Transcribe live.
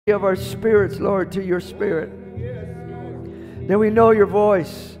of our spirits, Lord, to your Spirit. That we know your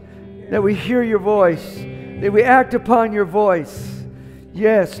voice, that we hear your voice, that we act upon your voice.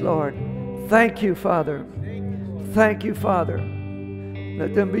 Yes, Lord. Thank you, Father. Thank you, Father.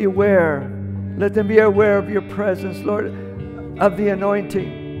 Let them be aware. Let them be aware of your presence, Lord, of the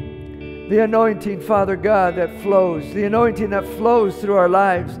anointing. The anointing, Father God, that flows. The anointing that flows through our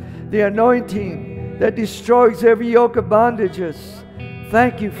lives. The anointing that destroys every yoke of bondages.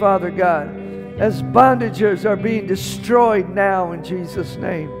 Thank you, Father God, as bondages are being destroyed now in Jesus'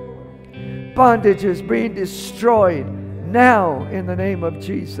 name. Bondages being destroyed now in the name of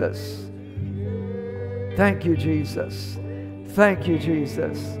Jesus. Thank you, Jesus. Thank you,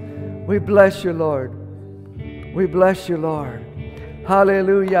 Jesus. We bless you, Lord. We bless you, Lord.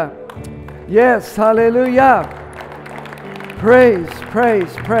 Hallelujah. Yes, hallelujah. Praise,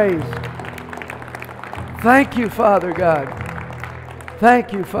 praise, praise. Thank you, Father God.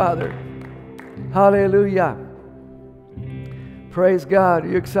 Thank you, Father. Hallelujah. Praise God. Are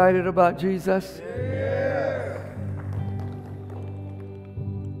you excited about Jesus? Yes.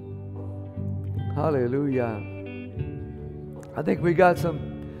 Hallelujah. I think we got some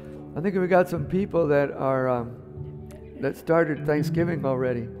people that are that started Thanksgiving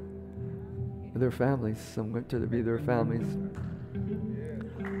already with their families. Some went to be their families.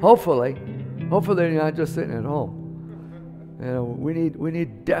 Hopefully they're not just sitting at home. You know, we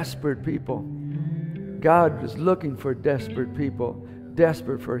need desperate people. God is looking for desperate people,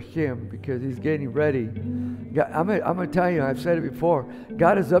 desperate for Him, because He's getting ready. I'm going to tell you, I've said it before,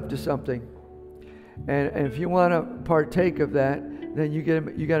 God is up to something. And if you want to partake of that, then you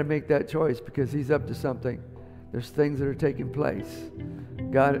got to make that choice, because He's up to something. There's things that are taking place.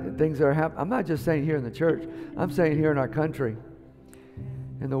 Things that are happening. I'm not just saying here in the church. I'm saying here in our country,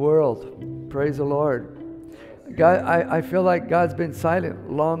 in the world. Praise the Lord. God, I feel like God's been silent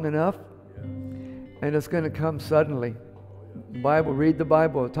long enough, and it's going to come suddenly. Read the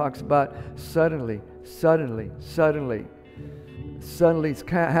Bible. It talks about suddenly. Suddenly's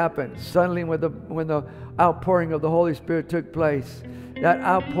happened. Suddenly, when the outpouring of the Holy Spirit took place, that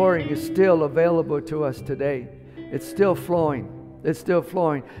outpouring is still available to us today. It's still flowing. It's still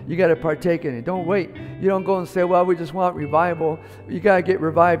flowing. You got to partake in it. Don't wait. You don't go and say, well, we just want revival. You got to get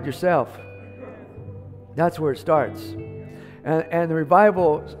revived yourself. That's where it starts. And the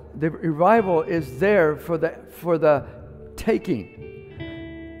revival is there for the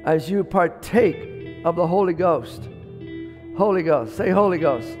taking. As you partake of the Holy Ghost. Holy Ghost. Say Holy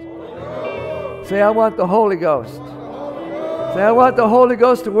Ghost. Holy Ghost. Say, I want the Holy Ghost. Say, I want the Holy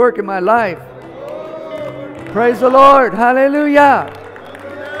Ghost to work in my life. Praise the Lord. Hallelujah.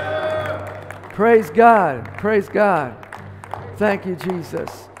 Praise God. Praise God. Thank you,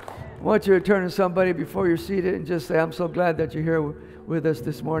 Jesus. I want you to turn to somebody before you're seated and just say, I'm so glad that you're here with us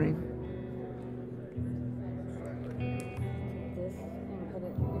this morning.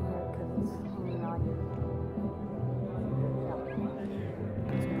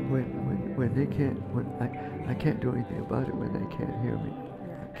 When they can't, I can't do anything about it when they can't hear me.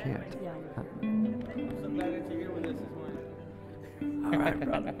 I can't. I'm so glad that you're here with us this morning. All right,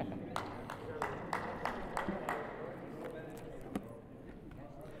 brother.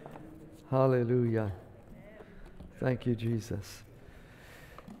 Hallelujah. Thank you, Jesus.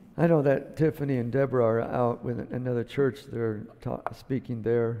 I know that Tiffany and Deborah are out with another church. They're speaking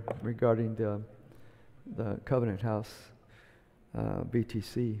there regarding the Covenant House,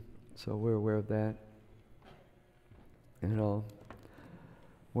 BTC. So we're aware of that. You know,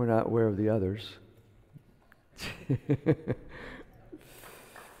 we're not aware of the others.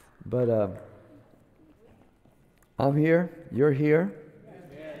 But I'm here. You're here.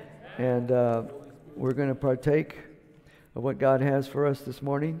 And we're going to partake of what God has for us this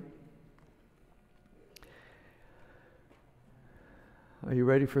morning. Are you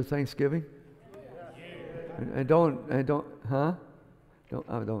ready for Thanksgiving? And don't, huh?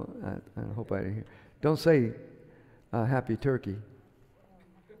 I hope I didn't hear. Don't say happy turkey,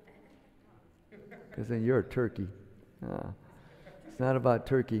 because then you're a turkey. It's not about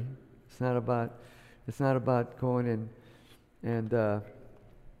turkey. It's not about going and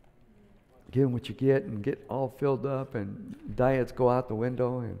getting what you get and get all filled up, and diets go out the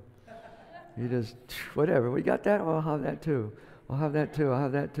window, and you just whatever. We got that. Oh, I'll have that too. I'll have that too. I'll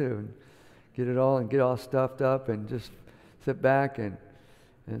have that too. And get it all and get all stuffed up and just sit back and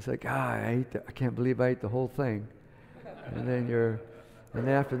it's like, I can't believe I ate the whole thing. And then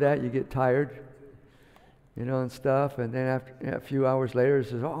after that you get tired, and stuff. And then after a few hours later, it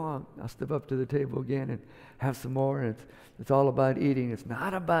says, I'll step up to the table again and have some more. And it's all about eating. It's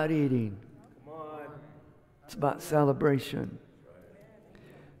not about eating. Come on. It's about celebration.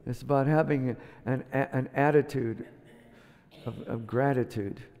 It's about having an attitude of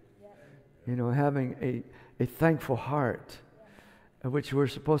gratitude. You know, having a thankful heart, which we're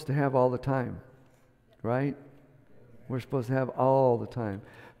supposed to have all the time, right? We're supposed to have all the time,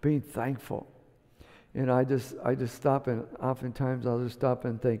 being thankful. And I just stop and oftentimes I'll just stop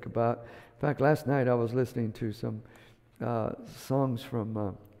and think about. In fact, last night I was listening to some songs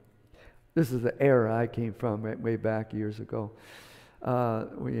from. This is the era I came from way back years ago.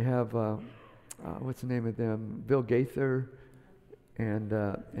 We have what's the name of them? Bill Gaither, and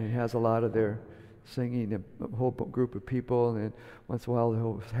he has a lot of their singing, a whole group of people, and once in a while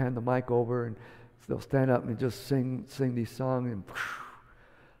he'll hand the mic over and they'll stand up and just sing these songs, and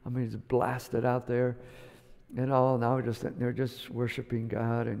I mean, just blast it out there, and all. Now we're just sitting there, just worshiping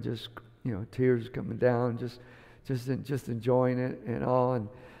God, and just, you know, tears coming down, just enjoying it and all. And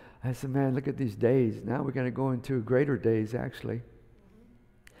I said, man, look at these days. Now we're going to go into greater days. Actually,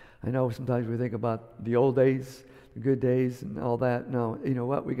 I know sometimes we think about the old days, the good days, and all that. No, you know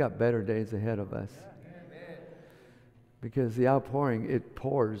what? We got better days ahead of us. Amen. Because the outpouring, it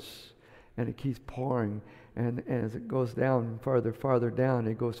pours, and it keeps pouring. And as it goes down farther down,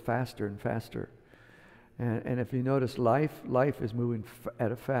 it goes faster and faster. And if you notice, life is moving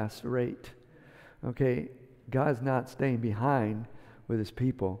at a fast rate. Okay, God's not staying behind with His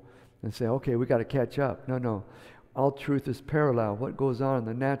people and say, okay, we got to catch up. No. All truth is parallel. What goes on in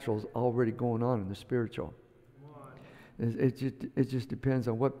the natural is already going on in the spiritual. It just depends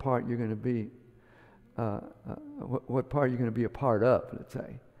on what part you're going to be, what part you're going to be a part of, let's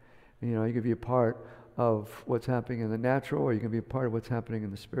say. You know, you can be a part of what's happening in the natural, or you can be a part of what's happening in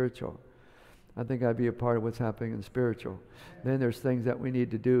the spiritual. I think I'd be a part of what's happening in the spiritual. Then there's things that we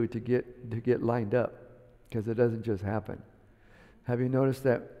need to do to get lined up, because it doesn't just happen. Have you noticed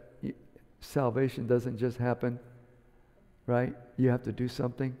that salvation doesn't just happen, right? You have to do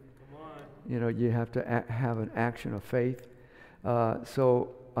something. You know, you have to have an action of faith.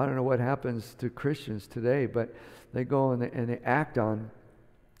 So I don't know what happens to Christians today, but they go and they act on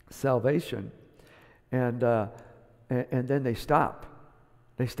salvation, and then they stop.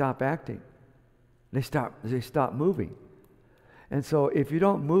 They stop acting. They stop moving. And so if you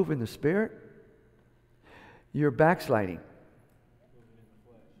don't move in the Spirit, you're backsliding,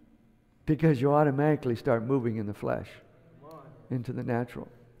 because you automatically start moving in the flesh, into the natural.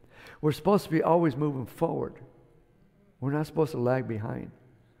 We're supposed to be always moving forward. We're not supposed to lag behind.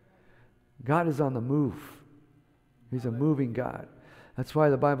 God is on the move. He's a moving God. That's why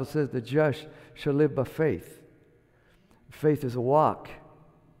the Bible says the just shall live by faith. Faith is a walk.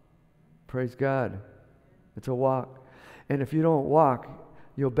 Praise God. It's a walk. And if you don't walk,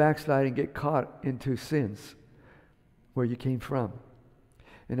 you'll backslide and get caught into sins where you came from.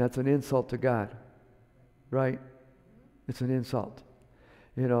 And that's an insult to God. Right? It's an insult.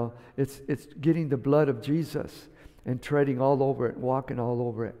 You know, it's getting the blood of Jesus and treading all over it, walking all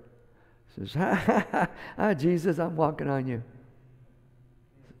over it. It says, Jesus, I'm walking on you.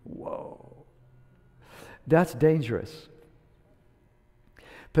 Whoa. That's dangerous.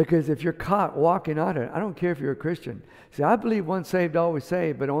 Because if you're caught walking on it, I don't care if you're a Christian. See, I believe once saved, always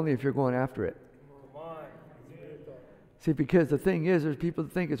saved, but only if you're going after it. See, because the thing is, there's people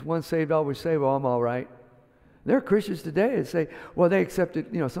that think it's once saved, always saved. Well, I'm all right. There are Christians today that say, well, they accepted,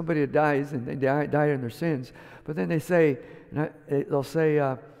 you know, somebody that dies and they died in their sins. But then they say, they'll say,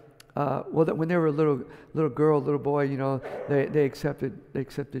 well, that when they were a little girl, little boy, you know, they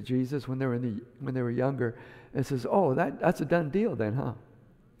accepted Jesus when they were younger. And says, oh, that's a done deal then, huh?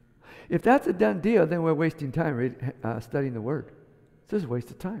 If that's a done deal, then we're wasting time studying the Word. It's just a waste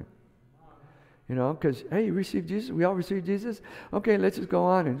of time. You know, because, hey, you received Jesus. We all received Jesus. Okay, let's just go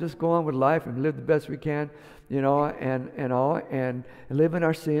on with life and live the best we can, you know, and live in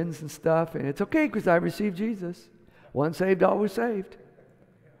our sins and stuff. And it's okay because I received Jesus. Once saved, always saved.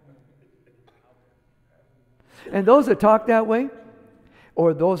 And those that talk that way,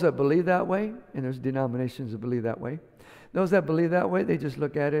 or those that believe that way, and there's denominations that believe that way, those that believe that way, they just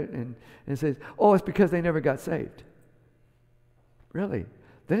look at it and say, oh, it's because they never got saved. Really?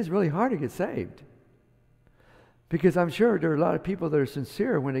 Then it's really hard to get saved. Because I'm sure there are a lot of people that are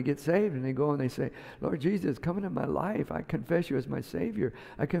sincere when they get saved and they go and they say, Lord Jesus, come into my life. I confess you as my Savior.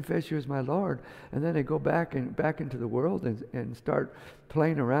 I confess you as my Lord. And then they go back into the world and start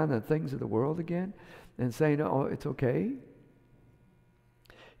playing around the things of the world again and saying, oh, it's okay.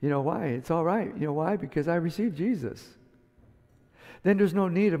 You know why? It's all right. You know why? Because I received Jesus. Then there's no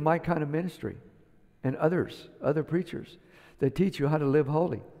need of my kind of ministry and other preachers that teach you how to live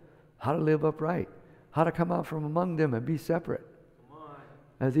holy, how to live upright, how to come out from among them and be separate.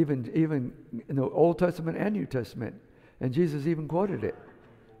 As even in the Old Testament and New Testament. And Jesus even quoted it.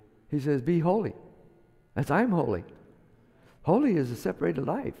 He says, be holy. As I'm holy. Holy is a separated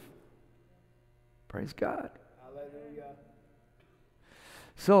life. Praise God. Hallelujah.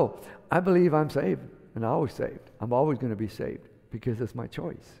 So, I believe I'm saved, and I'm always saved. I'm always going to be saved because it's my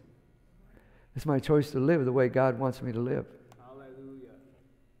choice. It's my choice to live the way God wants me to live.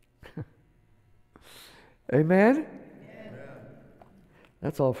 Hallelujah. Amen?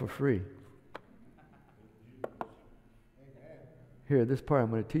 That's all for free. Here, this part I'm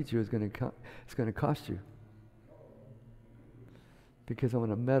going to teach you is going to cost you. Because I'm going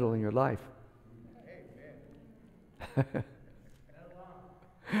to meddle in your life.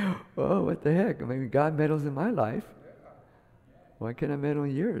 Oh, what the heck? I mean, God meddles in my life. Why can't I meddle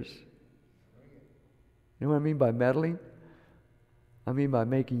in yours? You know what I mean by meddling? I mean by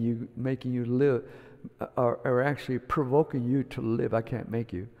making you live, or actually provoking you to live. I can't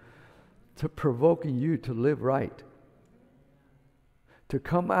make you. To provoking you to live right. To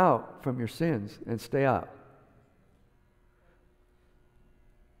come out from your sins and stay out.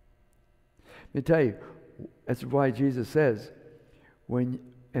 Let me tell you, that's why Jesus says, when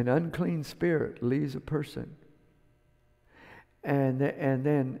an unclean spirit leaves a person, and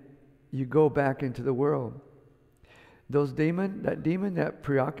then you go back into the world, that demon that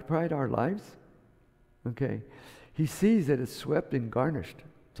preoccupied our lives, okay, he sees that it's swept and garnished.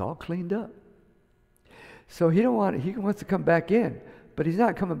 It's all cleaned up. So he wants to come back in, but he's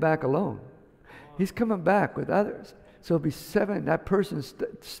not coming back alone. He's coming back with others. So it'll be 7, that person's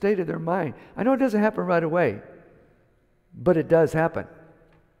state of their mind. I know it doesn't happen right away, but it does happen.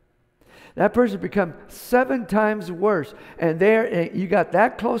 That person becomes 7 times worse. And there, you got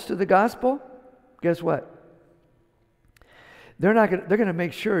that close to the gospel, guess what? They're going to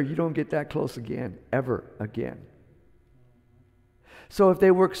make sure you don't get that close again, ever again. So if they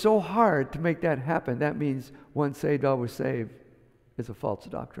work so hard to make that happen, that means once saved, always saved is a false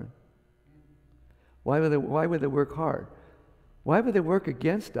doctrine. Why would they work hard? Why would they work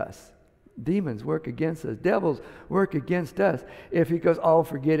against us? Demons work against us. Devils work against us. If he goes, oh,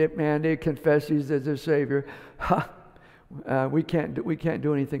 forget it, man. They confess Jesus as their Savior. We can't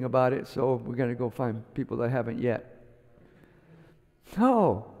do anything about it, so we're going to go find people that haven't yet.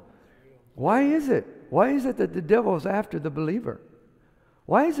 No. Why is it? Why is it that the devil is after the believer?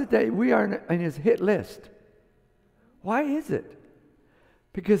 Why is it that we are in his hit list? Why is it?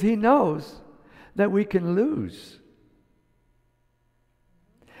 Because he knows that we can lose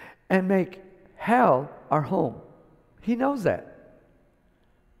and make hell our home. He knows that.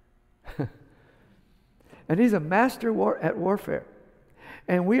 And he's a master at warfare.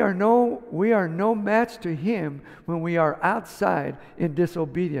 And we are no match to him when we are outside in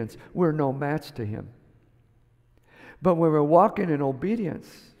disobedience. We're no match to him. But when we're walking in obedience,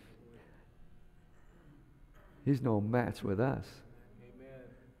 he's no match with us.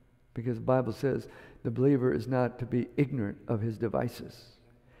 Because the Bible says the believer is not to be ignorant of his devices.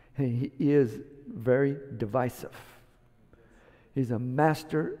 And he is very divisive. He's a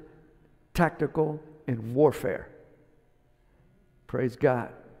master tactical in warfare. Praise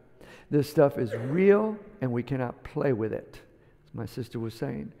God. This stuff is real and we cannot play with it. As my sister was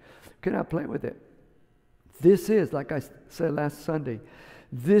saying, cannot play with it. This is, like I said last Sunday,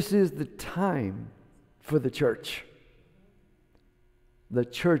 this is the time for the church. The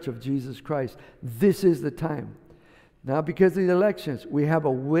church of Jesus Christ. This is the time. Now, because of the elections, we have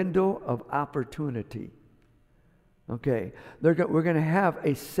a window of opportunity. Okay. We're going to have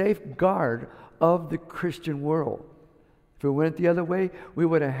a safeguard of the Christian world. If it went the other way, we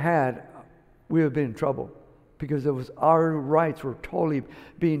would have been in trouble. Because our rights were totally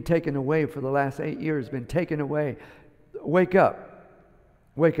being taken away for the last 8 years. Been taken away. Wake up.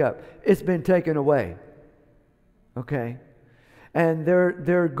 Wake up. It's been taken away. Okay. And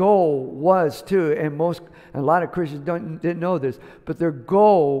their goal was to, and a lot of Christians didn't know this, but their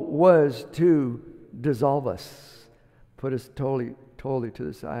goal was to dissolve us, put us totally to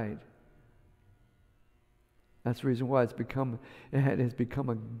the side. That's the reason why it has become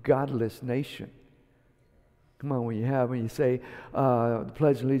a godless nation. Come on, when you say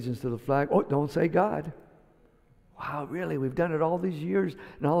pledge allegiance to the flag, oh, don't say God. Wow, really? We've done it all these years,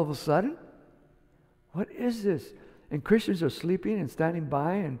 and all of a sudden, what is this? And Christians are sleeping and standing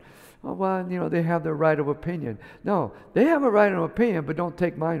by and, oh, well, they have their right of opinion. No, they have a right of opinion, but don't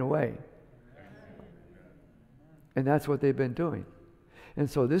take mine away. And that's what they've been doing. And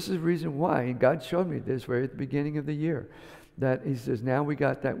so this is the reason why, and God showed me this right at the beginning of the year, that he says, now we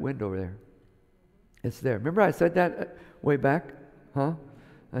got that window there. It's there. Remember I said that way back? Huh?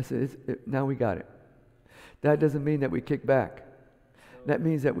 I said, now we got it. That doesn't mean that we kick back. That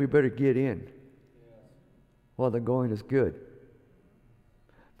means that we better get in while the going is good.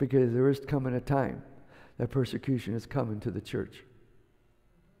 Because there is coming a time that persecution is coming to the church.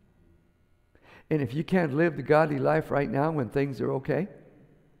 And if you can't live the godly life right now when things are okay,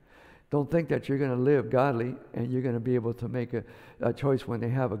 don't think that you're going to live godly and you're going to be able to make a choice when they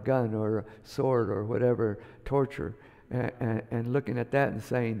have a gun or a sword or whatever, torture, and looking at that and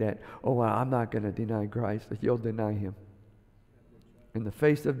saying that, oh, well, I'm not going to deny Christ. You'll deny him. In the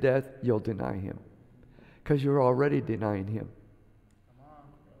face of death, you'll deny him. Because you're already denying him.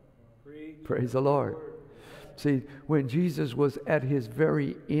 Praise the Lord. See, when Jesus was at his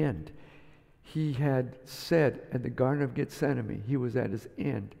very end, he had said at the Garden of Gethsemane, he was at his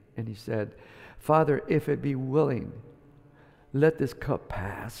end, and he said, Father, if it be willing, let this cup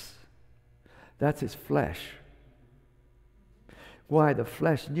pass. That's his flesh. Why? The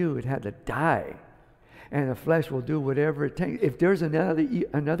flesh knew it had to die. And the flesh will do whatever it takes. If there's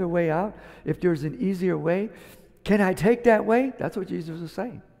another way out, if there's an easier way, can I take that way? That's what Jesus was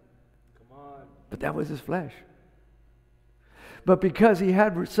saying. But that was his flesh. But because he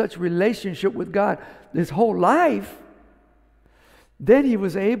had such relationship with God his whole life, then he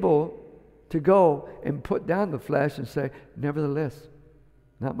was able to go and put down the flesh and say, nevertheless,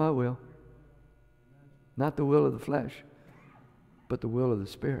 not my will, not the will of the flesh, but the will of the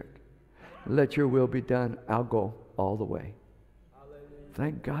Spirit. Let your will be done. I'll go all the way.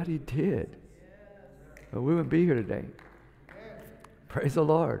 Thank God he did. But we wouldn't be here today. Praise the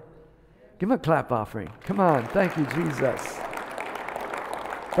Lord. Give him a clap offering. Come on. Thank you, Jesus.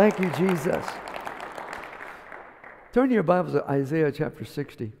 Thank you, Jesus. Turn your Bibles to Isaiah chapter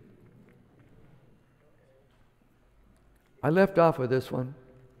 60. I left off with this one.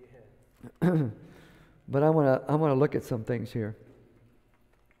 But I want to look at some things here.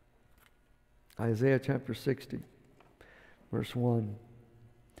 Isaiah chapter 60, verse 1.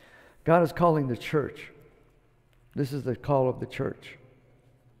 God is calling the church. This is the call of the church.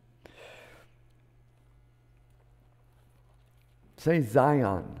 Say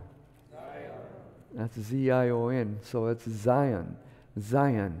Zion. Zion. That's Z-I-O-N. So it's Zion.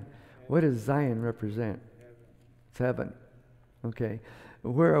 Zion. What does Zion represent? It's heaven. Okay.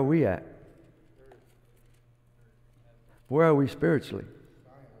 Where are we at? Where are we spiritually?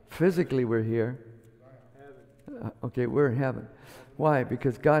 Physically we're here. Okay, we're in heaven. Why?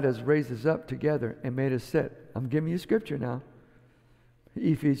 Because God has raised us up together and made us sit. I'm giving you scripture now.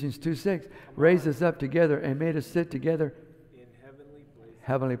 Ephesians 2:6. Raised us up together and made us sit together in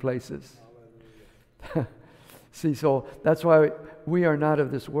heavenly places. See, so that's why we are not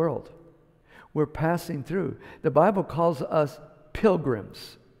of this world. We're passing through. The Bible calls us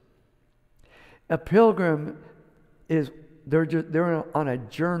pilgrims. A pilgrim is they're on a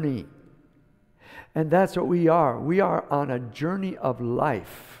journey. And that's what we are. We are on a journey of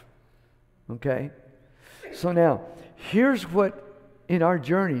life. Okay? So now, here's what in our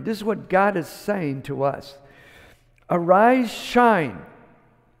journey, this is what God is saying to us. Arise, shine,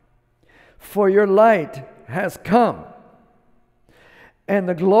 for your light has come, and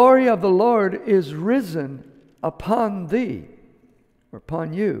the glory of the Lord is risen upon thee, or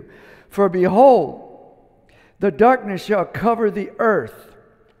upon you. For behold, the darkness shall cover the earth,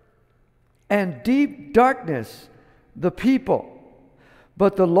 and deep darkness the people.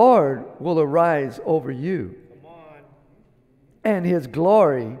 But the Lord will arise over you, and his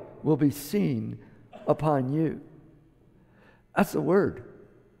glory will be seen upon you. That's the word.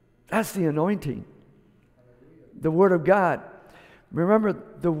 That's the anointing. The word of God. Remember,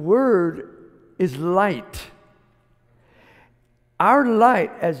 the word is light. Our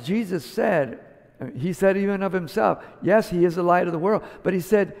light, as Jesus said, he said even of himself, yes, he is the light of the world, but he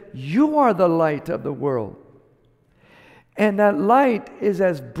said, you are the light of the world. And that light is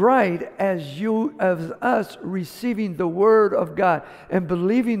as bright as us receiving the word of God and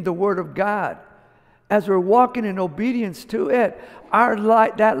believing the word of God. As we're walking in obedience to it,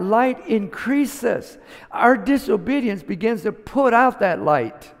 that light increases. Our disobedience begins to put out that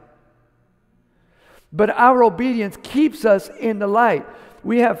light. But our obedience keeps us in the light.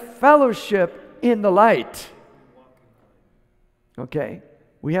 We have fellowship in the light. Okay?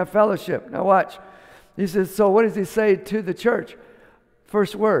 We have fellowship. Now watch. He says, so what does he say to the church?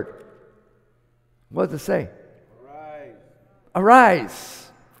 First word. What does it say? Arise.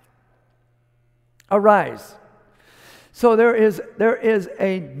 Arise. Arise. So there is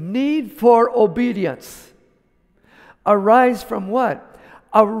a need for obedience. Arise from what?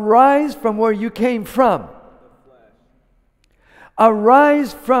 Arise from where you came from.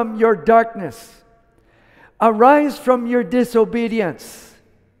 Arise from your darkness. Arise from your disobedience.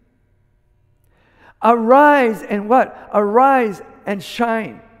 Arise and what? Arise and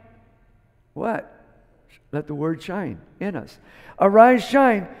shine. What? Let the word shine in us. Arise,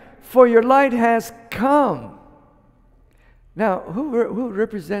 shine, for your light has come. Now, who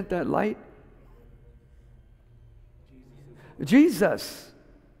represent that light? Jesus.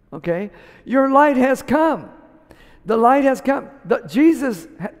 Okay? Your light has come. The light has come. Jesus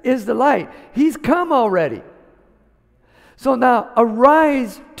is the light. He's come already. So now,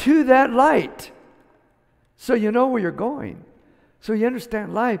 arise to that light. So you know where you're going. So you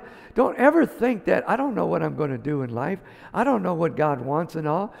understand life. Don't ever think that I don't know what I'm going to do in life. I don't know what God wants and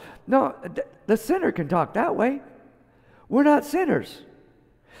all. No, the sinner can talk that way. We're not sinners.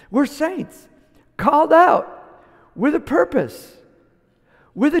 We're saints. Called out with a purpose.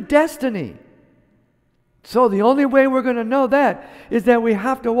 With a destiny. So the only way we're going to know that is that we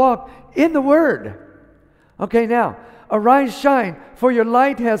have to walk in the Word. Okay, now, arise, shine, for your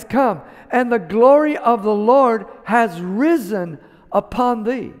light has come, and the glory of the Lord has risen upon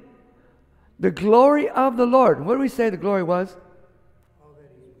thee. The glory of the Lord. What do we say the glory was?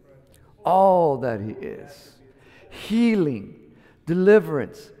 All that He is. Healing,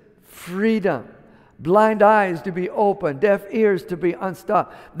 deliverance, freedom, blind eyes to be opened, deaf ears to be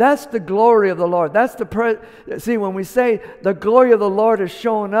unstopped. That's the glory of the Lord. That's see, when we say the glory of the Lord is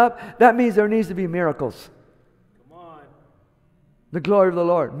showing up, that means there needs to be miracles. Come on. The glory of the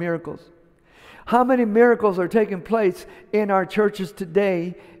Lord, miracles. How many miracles are taking place in our churches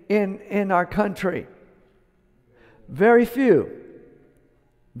today in our country? Very few.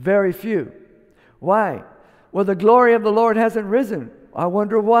 Very few. Why? Well, the glory of the Lord hasn't risen. I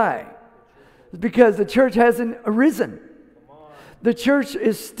wonder why. It's because the church hasn't arisen. The church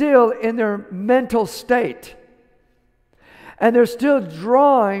is still in their mental state. And they're still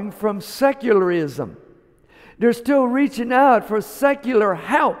drawing from secularism. They're still reaching out for secular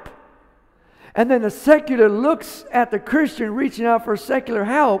help. And then the secular looks at the Christian reaching out for secular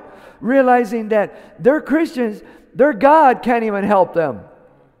help, realizing that they're Christians, their God can't even help them.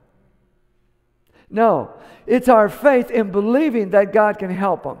 No, it's our faith in believing that God can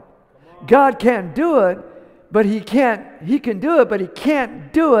help them. God can't do it, but He can do it, but He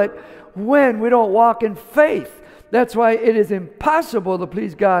can't do it when we don't walk in faith. That's why it is impossible to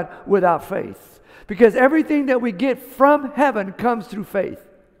please God without faith. Because everything that we get from heaven comes through faith.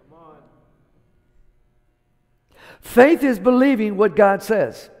 Faith is believing what God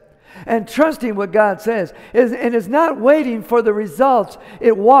says and trusting what God says. And is not waiting for the results.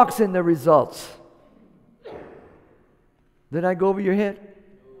 It walks in the results. Did I go over your head?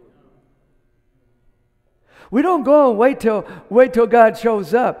 We don't go and wait till God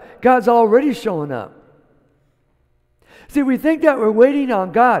shows up. God's already showing up. See, we think that we're waiting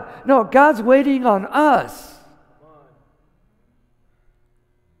on God. No, God's waiting on us.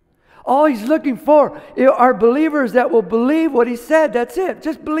 All He's looking for are believers that will believe what He said. That's it.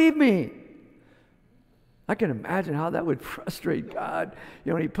 Just believe me. I can imagine how that would frustrate God.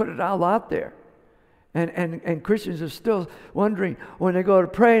 You know, He put it all out there. And Christians are still wondering when they go to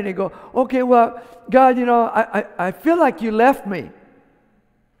pray and they go, okay, well, God, you know, I feel like you left me.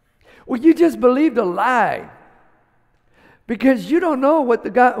 Well, you just believed a lie. Because you don't know what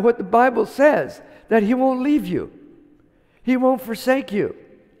the Bible says, that He won't leave you. He won't forsake you.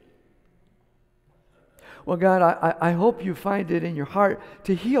 Well, God, I hope you find it in your heart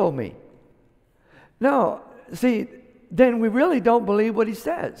to heal me. No, see, then we really don't believe what He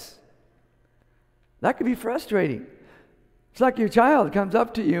says. That could be frustrating. It's like your child comes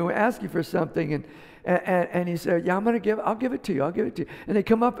up to you and asks you for something, and he says, yeah, I'll give it to you. And they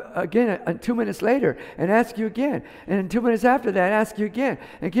come up again 2 minutes later and ask you again. And 2 minutes after that, ask you again.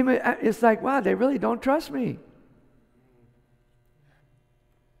 And it's like, wow, they really don't trust me.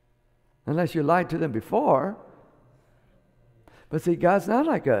 Unless you lied to them before. But see, God's not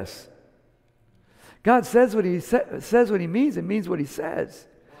like us. God says what He says what He means, and means what He says.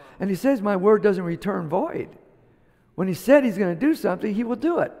 And He says, my word doesn't return void. When He said He's going to do something, He will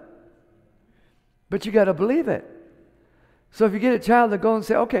do it. But you got to believe it. So if you get a child to go and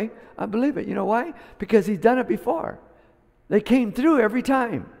say, okay, I believe it. You know why? Because He's done it before. They came through every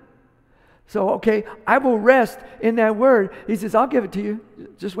time. So, okay, I will rest in that word. He says, I'll give it to you.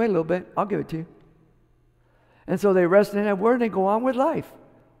 Just wait a little bit. I'll give it to you. And so they rest in that word and they go on with life.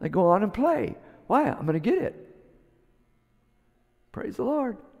 They go on and play. Why? I'm going to get it. Praise the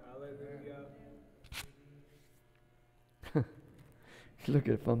Lord. Hallelujah. Look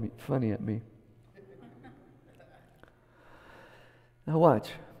at funny at me. Now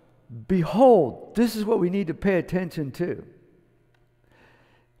watch. Behold, this is what we need to pay attention to.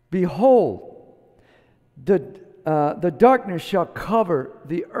 Behold, the darkness shall cover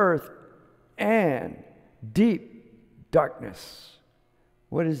the earth, and deep darkness.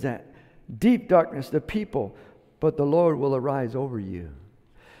 What is that? Deep darkness, the people, but the Lord will arise over you.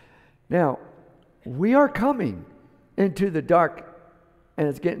 Now, we are coming into the dark, and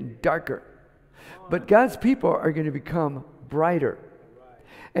it's getting darker. But God's people are going to become brighter.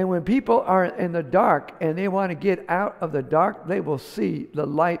 And when people are in the dark and they want to get out of the dark, they will see the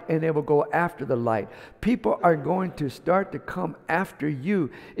light and they will go after the light. People are going to start to come after you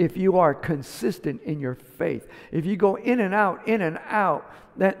if you are consistent in your faith. If you go in and out,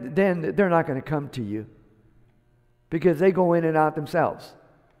 then they're not going to come to you because they go in and out themselves.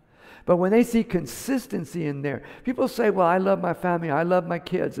 But when they see consistency in there, people say, well, I love my family, I love my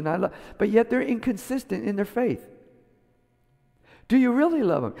kids, but yet they're inconsistent in their faith. Do you really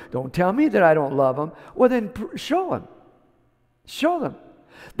love them? Don't tell me that I don't love them. Well, then show them. Show them.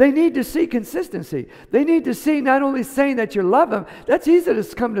 They need to see consistency. They need to see not only saying that you love them. That's easy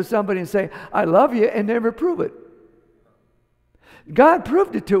to come to somebody and say, I love you, and never prove it. God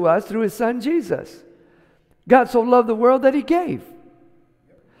proved it to us through His Son, Jesus. God so loved the world that He gave.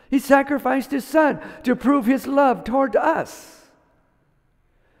 He sacrificed His Son to prove His love toward us.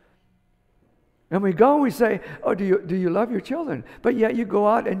 And we go and we say, oh, do you love your children? But yet you go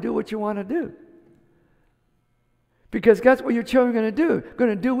out and do what you want to do. Because that's what your children are going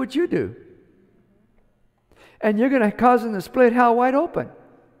to do what you do. And you're going to cause them to split hell wide open.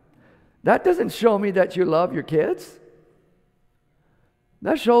 That doesn't show me that you love your kids.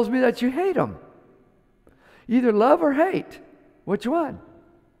 That shows me that you hate them. Either love or hate. Which one?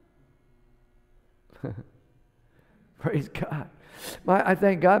 Praise God. I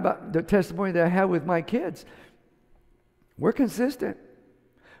thank God about the testimony that I have with my kids. We're consistent.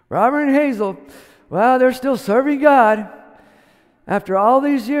 Robert and Hazel, well, they're still serving God. After all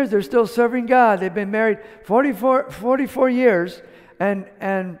these years, they're still serving God. They've been married 44 years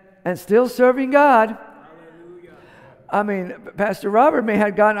and still serving God. Hallelujah. I mean, Pastor Robert may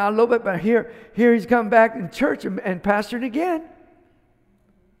have gotten out a little bit, but here he's come back in church and pastoring again.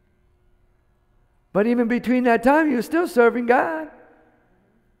 But even between that time, he was still serving God.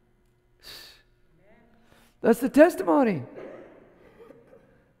 That's the testimony.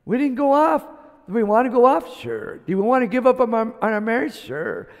 We didn't go off. Do we want to go off? Sure. Do we want to give up on our marriage?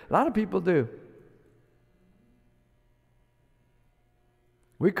 Sure. A lot of people do.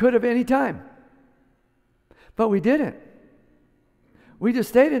 We could have any time. But we didn't. We just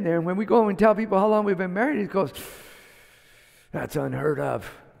stayed in there. And when we go and tell people how long we've been married, he goes, that's unheard of.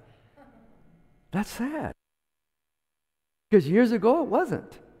 That's sad. Because years ago, it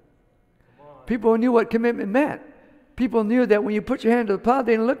wasn't. People knew what commitment meant. People knew that when you put your hand to the plow,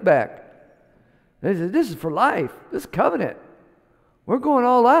 they didn't look back. They said, this is for life. This is covenant. We're going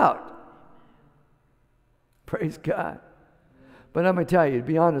all out. Praise God. But I'm going to tell you, to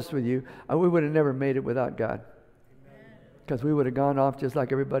be honest with you, we would have never made it without God. Because we would have gone off just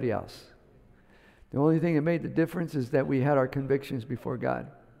like everybody else. The only thing that made the difference is that we had our convictions before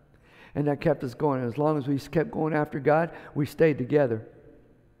God. And that kept us going. And as long as we kept going after God, we stayed together.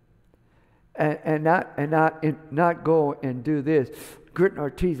 And not go and do this, gritting our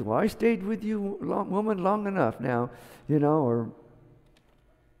teeth. Well, I stayed with you, woman, long enough now, or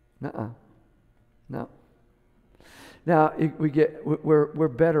no. Now we're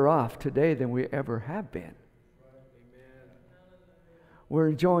better off today than we ever have been. We're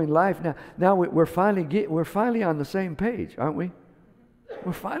enjoying life now. Now we're finally on the same page, aren't we?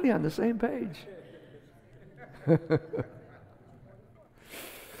 We're finally on the same page.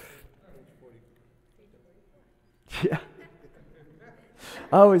 Yeah.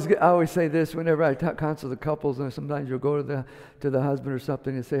 I always say this whenever I counsel the couples, and sometimes you'll go to the husband or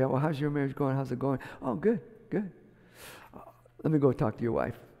something and say, well, how's your marriage going? How's it going? Oh, good. Let me go talk to your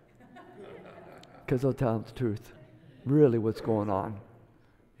wife. Because they'll tell them the truth. Really what's going on.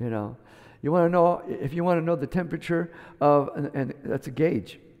 You want to know, if you want to know the temperature of, and that's a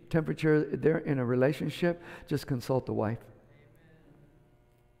gauge, temperature there in a relationship, just consult the wife.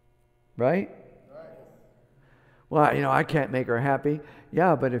 Right? Well, I can't make her happy.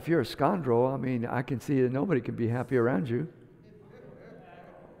 Yeah, but if you're a scoundrel, I can see that nobody can be happy around you.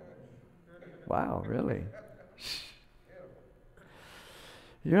 Wow, really?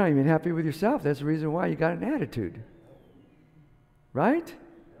 You're not even happy with yourself. That's the reason why you got an attitude. Right?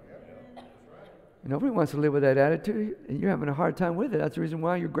 Nobody wants to live with that attitude, and you're having a hard time with it. That's the reason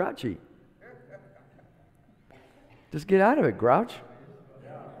why you're grouchy. Just get out of it, grouch.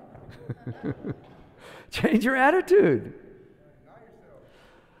 Change your attitude.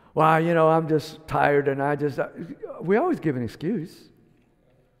 Well, I'm just tired, and we always give an excuse.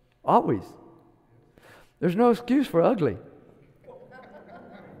 Always. There's no excuse for ugly.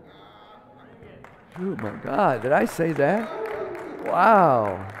 Oh my God, did I say that?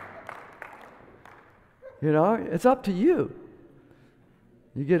 Wow. You know, it's up to you.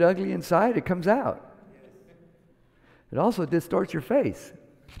 You get ugly inside, it comes out. It also distorts your face.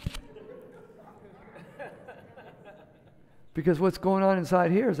 Because what's going on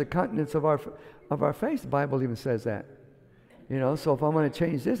inside here is the countenance of our face. The Bible even says that. You know, so if I'm going to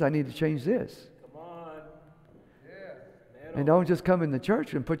change this, I need to change this. Come on. And don't just come in the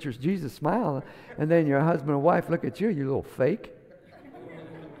church and put your Jesus smile, and then your husband or wife look at you, you little fake.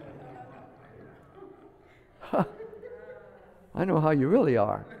 I know how you really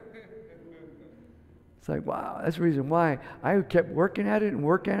are. It's like, wow, that's the reason why I kept working at it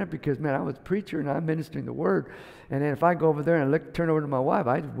because, man, I was a preacher and I'm ministering the word. And then if I go over there and turn over to my wife,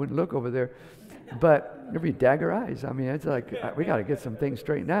 I wouldn't look over there. But there'd be dagger eyes. I mean, it's like, we got to get some things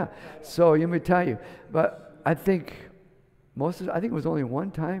straightened out. So let me tell you. But I think I think it was only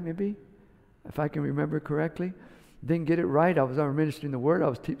one time, maybe, if I can remember correctly. Didn't get it right. I was ministering the word. I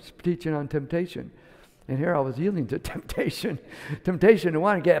was teaching on temptation. And here I was yielding to temptation to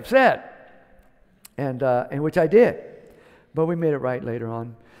want to get upset. And which I did. But we made it right later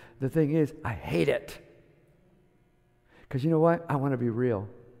on. The thing is, I hate it. Because you know what? I want to be real.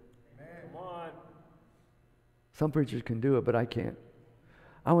 Come on. Some preachers can do it, but I can't.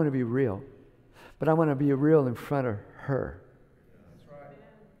 I want to be real. But I want to be real in front of her. That's right.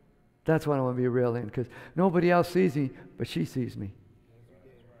 That's what I want to be real in. Because nobody else sees me, but she sees me.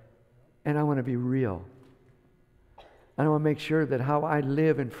 And I want to be real. I want to make sure that how I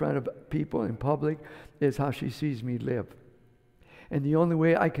live in front of people in public is how she sees me live. And the only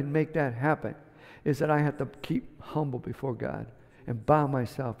way I can make that happen is that I have to keep humble before God and bow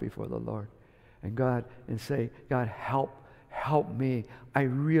myself before the Lord and God and say, God, help me. I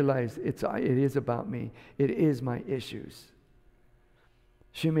realize it is about me. It is my issues.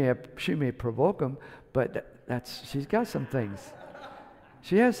 She may provoke them, but she's got some things.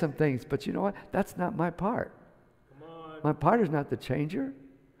 She has some things, but you know what? That's not my part. My part is not to change her.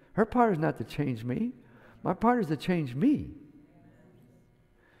 Her part is not to change me. My part is to change me.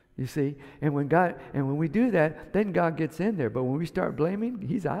 You see? And when we do that, then God gets in there. But when we start blaming,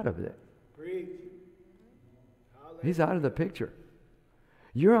 He's out of it. Preach. He's out of the picture.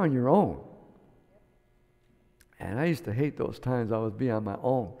 You're on your own. And I used to hate those times I was being on my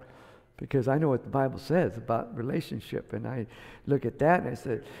own. Because I know what the Bible says about relationship. And I look at that and I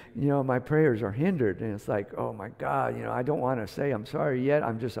said, you know, my prayers are hindered. And it's like, oh my God, you know, I don't want to say I'm sorry yet.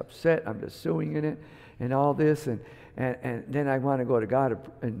 I'm just upset. I'm just suing in it and all this. And then I want to go to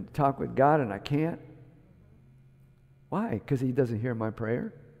God and talk with God and I can't. Why? Because He doesn't hear my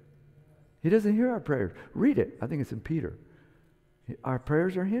prayer. He doesn't hear our prayers. Read it. I think it's in Peter. Our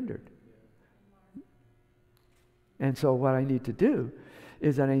prayers are hindered. And so what I need to do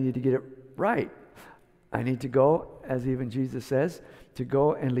is that I need to get it right. I need to go, as even Jesus says, to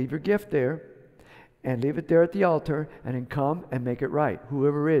go and leave your gift there and leave it there at the altar and then come and make it right.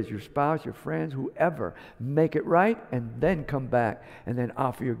 Whoever is, your spouse, your friends, whoever, make it right and then come back and then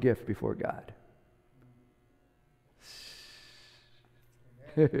offer your gift before God.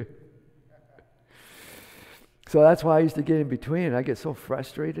 So that's why I used to get in between and I get so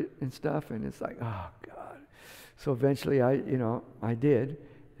frustrated and stuff and it's like, oh God. So eventually I did.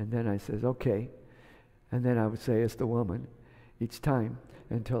 And then I says, okay. And then I would say it's the woman each time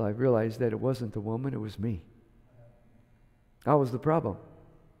until I realized that it wasn't the woman, it was me. I was the problem.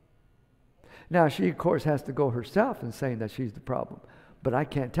 Now she, of course, has to go herself and saying that she's the problem. But I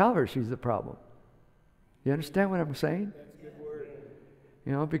can't tell her she's the problem. You understand what I'm saying? That's a good word.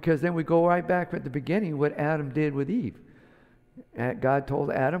 You know, because then we go right back at the beginning what Adam did with Eve. And God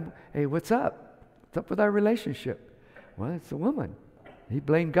told Adam, hey, what's up? What's up with our relationship? Well, it's the woman. He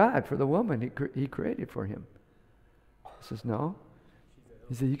blamed God for the woman he created for him. He says, no.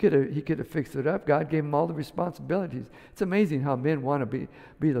 He said, he could have fixed it up. God gave him all the responsibilities. It's amazing how men want to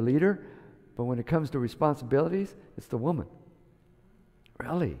be the leader, but when it comes to responsibilities, it's the woman.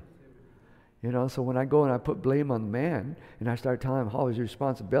 Really? You know, so when I go and I put blame on the man, and I start telling him all his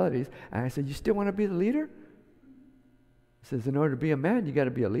responsibilities, and I said, you still want to be the leader? He says, in order to be a man, you got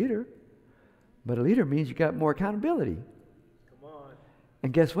to be a leader. But a leader means you got more accountability.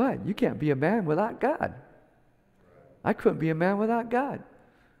 And guess what? You can't be a man without God. I couldn't be a man without God.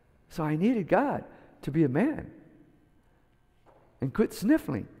 So I needed God to be a man. And quit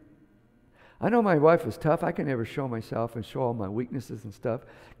sniffling. I know my wife was tough. I can never show myself and show all my weaknesses and stuff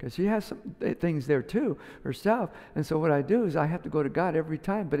because she has some things there too herself. And so what I do is I have to go to God every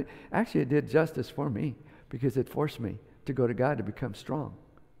time. But it did justice for me because it forced me to go to God to become strong.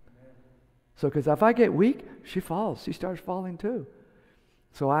 So because if I get weak, she falls. She starts falling too.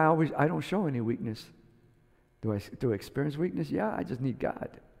 So I don't show any weakness. Do I experience weakness? Yeah, I just need God.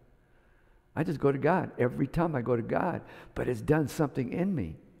 I just go to God. Every time I go to God. But it's done something in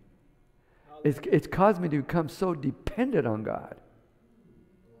me. It's caused me to become so dependent on God.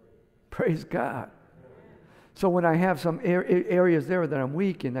 Praise God. So when I have some areas there that I'm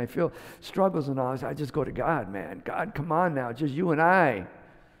weak and I feel struggles and all, I just go to God, man. God, come on now. Just you and I.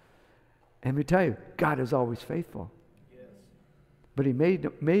 And let me tell you, God is always faithful. Yes. But He made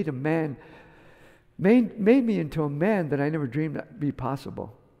me into a man that I never dreamed that would be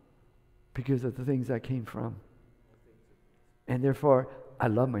possible because of the things I came from. And therefore, I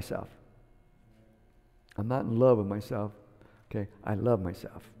love myself. I'm not in love with myself. Okay, I love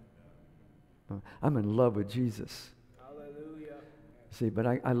myself. I'm in love with Jesus. Hallelujah. See, but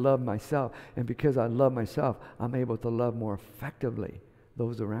I love myself. And because I love myself, I'm able to love more effectively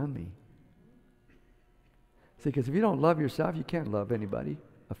those around me. See, because if you don't love yourself, you can't love anybody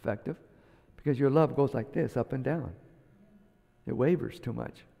effective. Because your love goes like this, up and down. It wavers too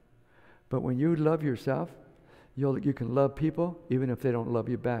much. But when you love yourself, you can love people even if they don't love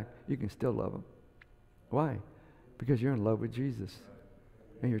you back. You can still love them. Why? Because you're in love with Jesus.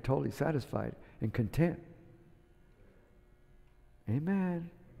 And you're totally satisfied and content. Amen.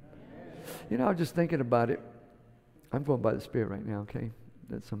 You know, I was just thinking about it. I'm going by the Spirit right now, okay?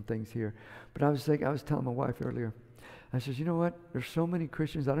 There's some things here. But I was telling my wife earlier, I said, you know what? There's so many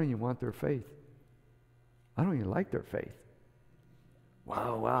Christians, I don't even want their faith. I don't even like their faith.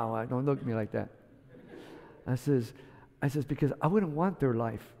 Wow, don't look at me like that. I says, because I wouldn't want their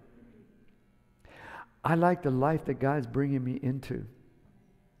life. I like the life that God's bringing me into.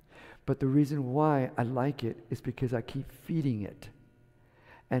 But the reason why I like it is because I keep feeding it.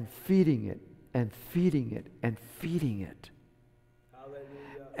 And feeding it. And feeding it. And feeding it. Hallelujah.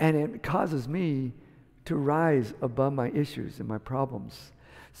 And it causes me to rise above my issues and my problems.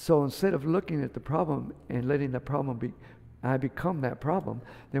 So instead of looking at the problem and letting the problem I become that problem,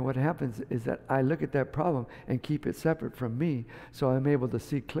 then what happens is that I look at that problem and keep it separate from me, so I'm able to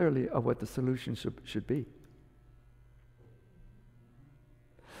see clearly of what the solution should be.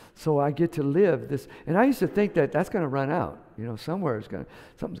 So I get to live this, and I used to think that that's going to run out. You know, something's going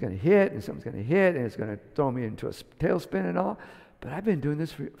to hit, and something's going to hit, and it's going to throw me into a tailspin and all. But I've been doing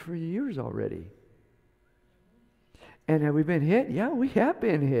this for years already. And have we been hit? Yeah, we have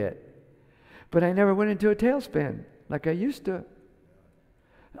been hit. But I never went into a tailspin like I used to.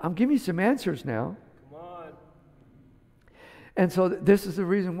 I'm giving you some answers now. Come on. And so this is the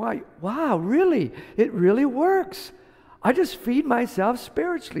reason why. Wow, really? It really works. I just feed myself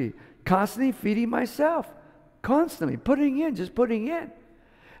spiritually, constantly feeding myself, constantly putting in.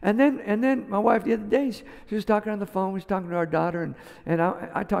 And then my wife the other day, she was talking on the phone. We was talking to our daughter, and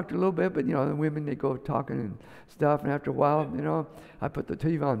I talked a little bit, but you know, the women, they go talking and stuff. And after a while, you know, I put the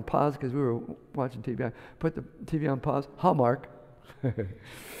TV on pause because we were watching TV. I put the TV on pause. Hallmark.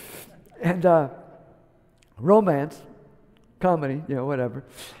 And romance, comedy, you know, whatever.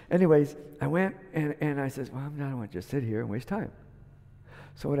 Anyways, I went and I said, well, I don't want to just sit here and waste time.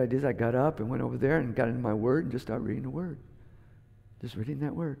 So what I did is I got up and went over there and got into my Word and just started reading the Word. Just reading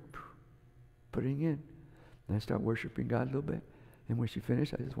that Word, putting in. And I started worshiping God a little bit. And when she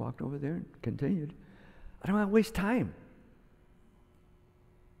finished, I just walked over there and continued. I don't want to waste time.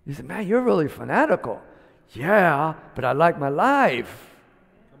 He said, man, you're really fanatical. Yeah, but I like my life.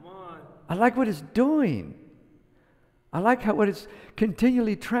 Come on. I like what it's doing. I like what it's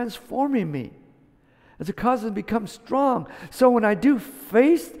continually transforming me. As it causes me to become strong. So when I do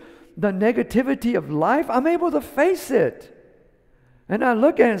face the negativity of life, I'm able to face it. And I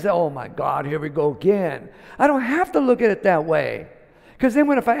look at it and say, oh my God, here we go again. I don't have to look at it that way. Because then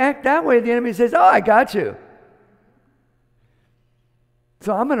if I act that way, the enemy says, oh, I got you.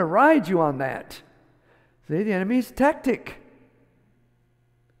 So I'm going to ride you on that. See, the enemy's tactic.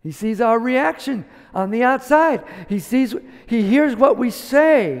 He sees our reaction on the outside. He hears what we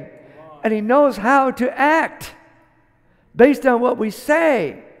say, and he knows how to act based on what we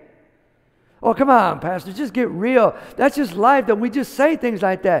say. Oh, come on, Pastor, just get real. That's just life, that we just say things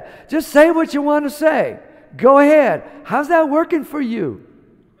like that. Just say what you want to say. Go ahead. How's that working for you?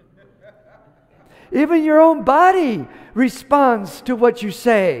 Even your own body responds to what you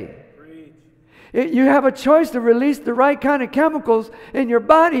say. You have a choice to release the right kind of chemicals in your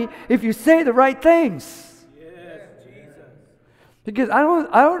body if you say the right things. Yes, Jesus. Because I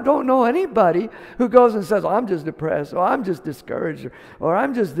don't know anybody who goes and says, oh, I'm just depressed, or I'm just discouraged, or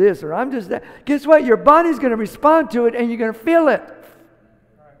I'm just this, or I'm just that. Guess what? Your body's going to respond to it, and you're going to feel it.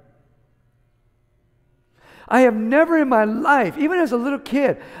 I have never in my life, even as a little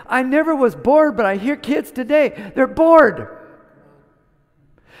kid, I never was bored, but I hear kids today, they're bored.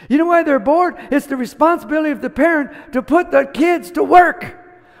 You know why they're bored? It's the responsibility of the parent to put the kids to work.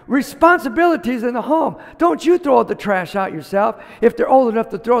 Responsibilities in the home. Don't you throw the trash out yourself. If they're old enough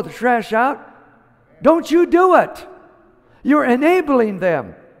to throw the trash out, don't you do it. You're enabling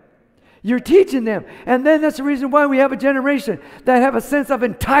them. You're teaching them. And then that's the reason why we have a generation that have a sense of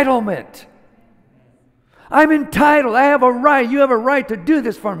entitlement. I'm entitled. I have a right. You have a right to do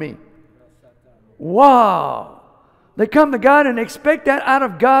this for me. Wow. They come to God and expect that out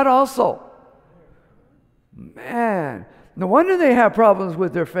of God also. Man, no wonder they have problems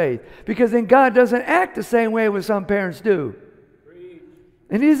with their faith, because then God doesn't act the same way what some parents do.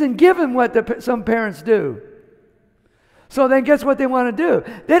 And He doesn't give them what some parents do. So then guess what they want to do?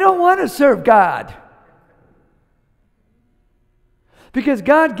 They don't want to serve God. Because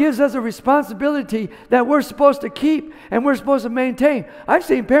God gives us a responsibility that we're supposed to keep and we're supposed to maintain. I've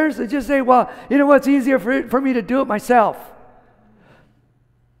seen parents that just say, well, you know what's easier for me to do it myself.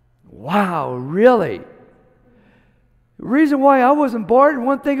 Wow, really? The reason why I wasn't bored, and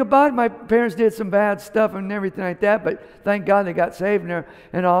one thing about it, my parents did some bad stuff and everything like that, but thank God they got saved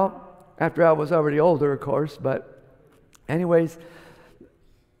and all, after I was already older, of course. But anyways,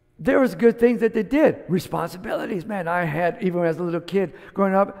 there was good things that they did. Responsibilities, man. I had, even as a little kid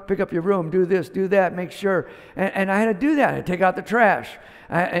growing up, pick up your room, do this, do that, make sure. And I had to do that. I'd take out the trash.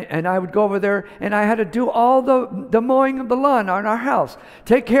 And I would go over there, and I had to do all the mowing of the lawn on our house.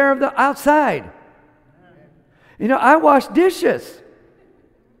 Take care of the outside. You know, I washed dishes.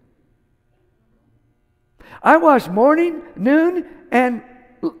 I washed morning, noon, and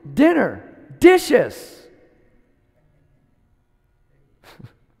dinner. Dishes.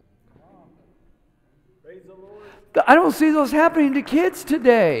 I don't see those happening to kids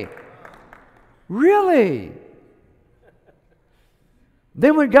today. Really?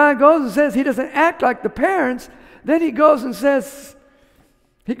 Then when God goes and says He doesn't act like the parents, then He goes and says,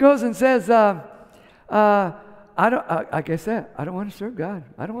 I don't, like I said, I don't want to serve God.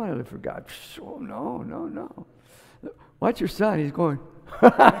 I don't want to live for God. Oh, no. Watch your son. He's going,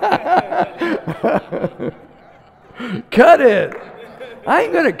 cut it. I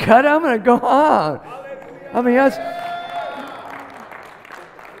ain't going to cut it. I'm going to go on. I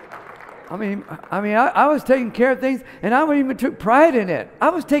was taking care of things, and I even took pride in it. I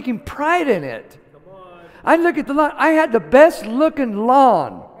was taking pride in it. I look at the lawn. I had the best looking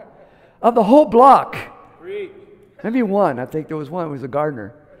lawn of the whole block. Maybe one. I think there was one. It was a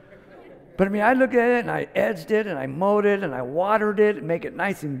gardener. But I looked at it, and I edged it, and I mowed it, and I watered it, and make it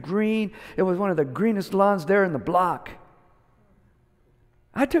nice and green. It was one of the greenest lawns there in the block.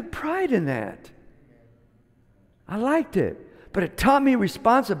 I took pride in that. I liked it. But it taught me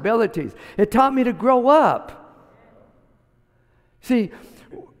responsibilities. It taught me to grow up. See,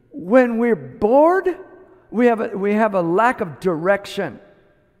 when we're bored, we have a lack of direction.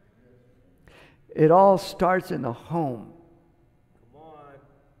 It all starts in the home. Come on.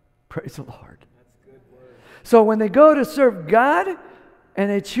 Praise the Lord. That's good word. So when they go to serve God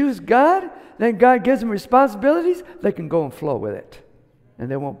and they choose God, then God gives them responsibilities. They can go and flow with it. And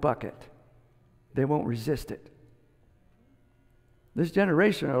they won't buck it. They won't resist it. This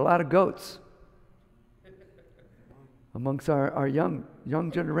generation are a lot of goats. Amongst our young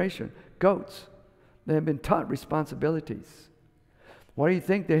generation. Goats. They have been taught responsibilities. Why do you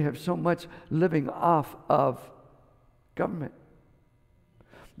think they have so much living off of government?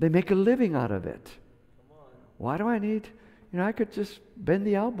 They make a living out of it. Why do I need, I could just bend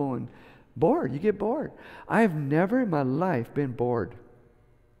the elbow and bored. You get bored. I have never in my life been bored.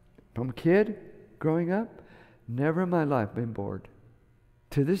 From a kid growing up, never in my life been bored.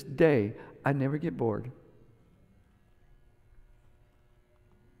 To this day, I never get bored.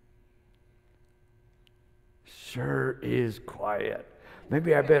 Sure is quiet.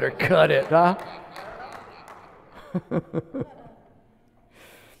 Maybe I better cut it, huh?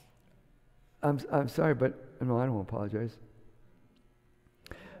 I'm sorry, but no, I don't apologize.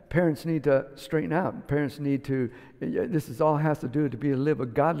 Parents need to straighten out. Parents need to, this is all has to do to live a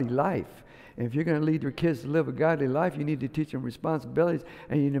godly life. And if you're going to lead your kids to live a godly life, you need to teach them responsibilities,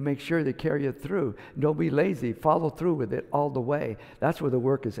 and you need to make sure they carry it through. Don't be lazy. Follow through with it all the way. That's where the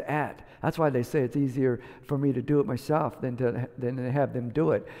work is at. That's why they say it's easier for me to do it myself than to have them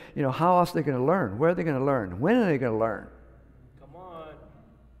do it. How else are they going to learn? Where are they going to learn? When are they going to learn? Come on.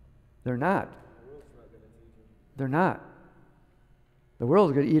 They're not. They're not. The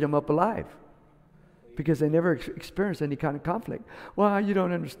world's going to eat them up alive. Because they never experienced any kind of conflict. Well, you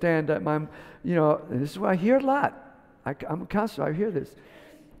don't understand that, and this is what I hear a lot. I'm a counselor, I hear this.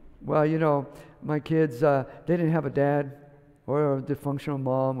 Well, my kids, they didn't have a dad or a dysfunctional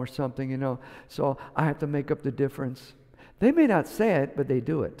mom or something, so I have to make up the difference. They may not say it, but they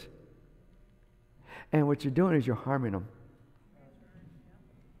do it. And what you're doing is you're harming them.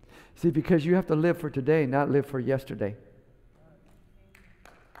 See, because you have to live for today, not live for yesterday.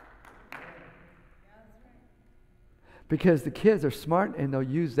 Because the kids are smart and they'll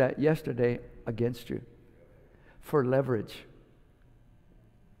use that yesterday against you for leverage.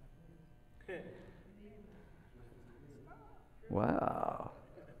 Wow.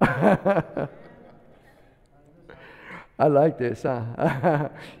 I like this, huh?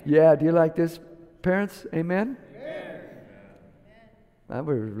 Yeah, do you like this, parents? Amen? Amen.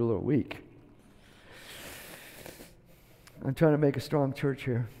 We're a little weak. I'm trying to make a strong church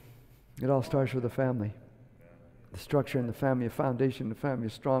here. It all starts with the family. The structure in the family, a foundation in the family, a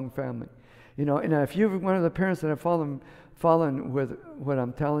strong family. You know, and if you're one of the parents that have fallen with what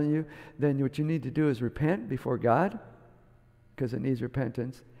I'm telling you, then what you need to do is repent before God, because it needs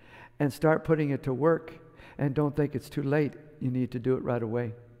repentance, and start putting it to work. And don't think it's too late. You need to do it right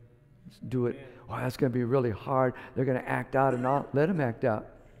away. Just do it. Oh, that's going to be really hard. They're going to act out and all. Let them act out.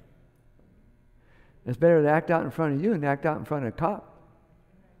 It's better to act out in front of you than act out in front of a cop.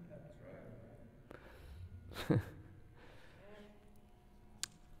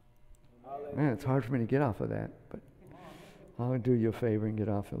 Man, it's hard for me to get off of that, but I'll do you a favor and get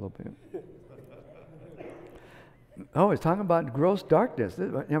off a little bit. Oh, it's talking about gross darkness.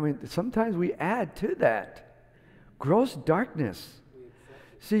 I mean, sometimes we add to that. Gross darkness.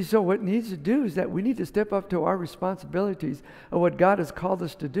 See, so what needs to do is that we need to step up to our responsibilities of what God has called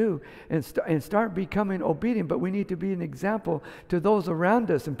us to do and start becoming obedient. But we need to be an example to those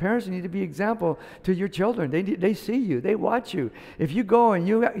around us. And parents need to be example to your children. They see you. They watch you. If you go and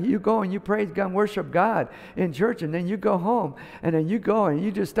you go and you praise God and worship God in church, and then you go home and then you go and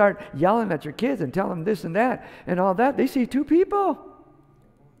you just start yelling at your kids and tell them this and that and all that, they see two people.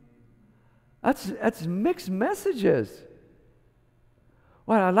 That's mixed messages.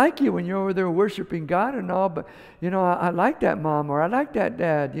 Well, I like you when you're over there worshiping God and all, but, you know, I like that mom or I like that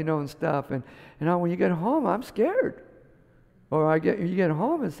dad, you know, and stuff. And, you know, when you get home, I'm scared. Or you get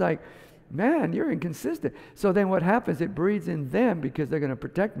home, it's like, man, you're inconsistent. So then what happens, it breeds in them, because they're going to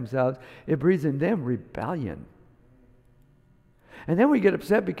protect themselves, it breeds in them rebellion. And then we get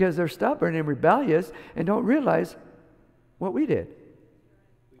upset because they're stubborn and rebellious and don't realize what we did.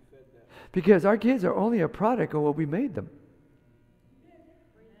 Because our kids are only a product of what we made them.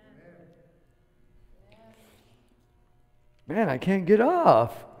 Man, I can't get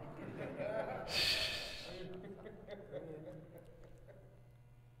off.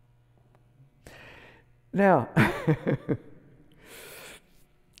 Now,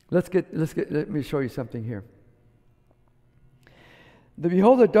 let me show you something here.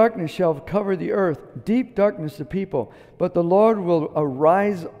 Behold, the darkness shall cover the earth, deep darkness the people, but the Lord will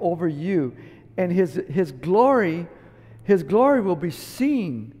arise over you, and his glory will be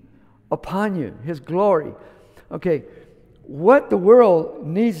seen upon you. His glory. Okay. What the world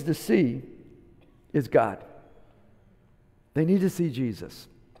needs to see is God. They need to see Jesus.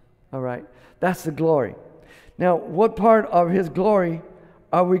 All right? That's the glory. Now, what part of his glory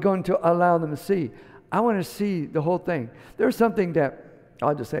are we going to allow them to see? I want to see the whole thing. There's something that,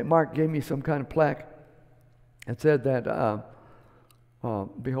 I'll just say, Mark gave me some kind of plaque. It said that,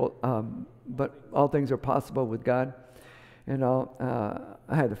 behold, but all things are possible with God. And I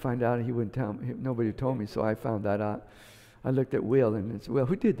had to find out. He wouldn't tell me. Nobody told me, so I found that out. I looked at Will and said, "Will,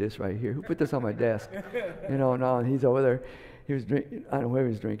 who did this right here? Who put this on my desk?" You know, and he's over there. He was drinking. I don't know where he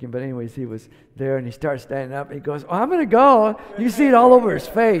was drinking, but anyways, he was there, and he starts standing up. And he goes, "Oh, I'm going to go." You see it all over his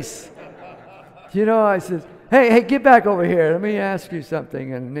face. You know, I says, hey, get back over here. Let me ask you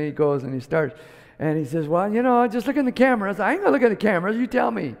something. And then he goes and he starts, and he says, "Well, you know, just look in the cameras." I ain't going to look at the cameras. You tell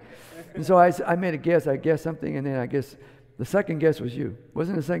me. And so I made a guess. I guessed something, and then I guess the second guess was you.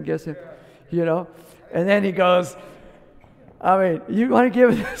 Wasn't the second guess him? You know? And then he goes, I mean, you want to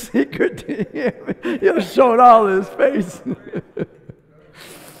give a secret to him? He'll show it all in his face.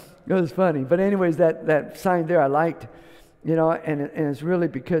 It was funny. But anyways, that sign there I liked, you know, and it's really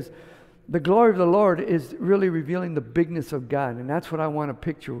because the glory of the Lord is really revealing the bigness of God. And that's what I want to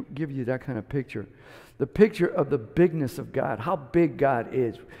picture, give you that kind of picture. The picture of the bigness of God, how big God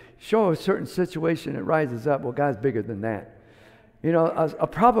is. Show a certain situation that rises up, well, God's bigger than that. You know, a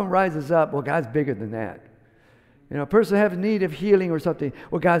problem rises up, well, God's bigger than that. You know, a person has need of healing or something,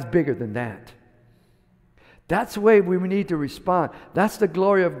 well, God's bigger than that. That's the way we need to respond. That's the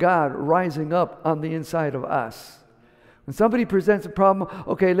glory of God rising up on the inside of us. When somebody presents a problem,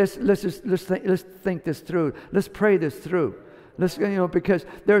 okay, let's think this through. Let's pray this through. Because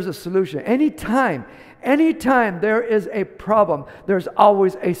there's a solution. Anytime there is a problem, there's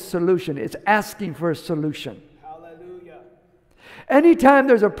always a solution. It's asking for a solution. Anytime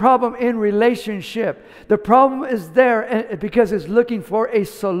there's a problem in relationship, the problem is there because it's looking for a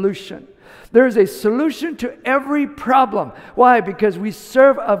solution. There's a solution to every problem. Why? Because we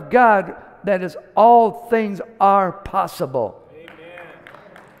serve a God that is all things are possible. Amen.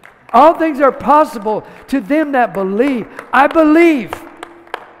 All things are possible to them that believe. I believe.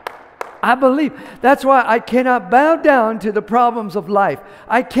 I believe. That's why I cannot bow down to the problems of life.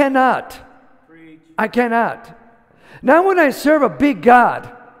 I cannot. Preach. I cannot. Not when I serve a big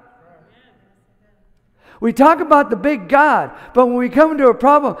God. We talk about the big God, but when we come into a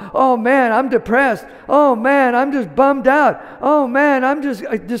problem, oh man, I'm depressed. Oh man, I'm just bummed out. Oh man, I'm just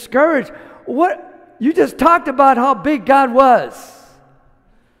discouraged. What? You just talked about how big God was.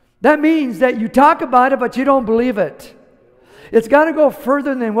 That means that you talk about it, but you don't believe it. It's got to go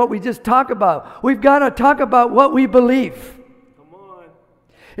further than what we just talk about. We've got to talk about what we believe.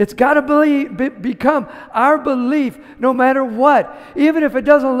 It's got to become our belief no matter what. Even if it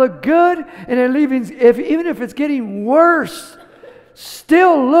doesn't look good, and even if it's getting worse,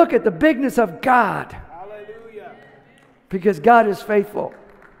 still look at the bigness of God. Hallelujah. Because God is faithful.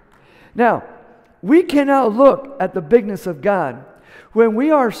 Now, we cannot look at the bigness of God when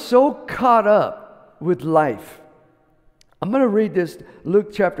we are so caught up with life. I'm going to read this,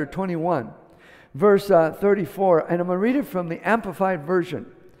 Luke chapter 21, verse 34, and I'm going to read it from the Amplified Version.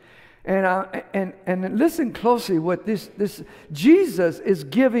 And listen closely what this Jesus is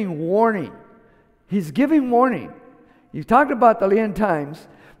giving warning. He's giving warning. He talked about the end times,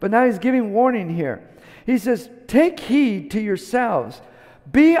 but now he's giving warning here. He says, take heed to yourselves.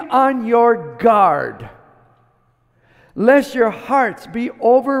 Be on your guard, lest your hearts be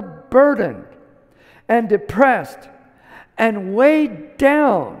overburdened and depressed and weighed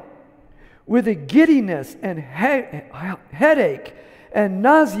down with a giddiness and headache and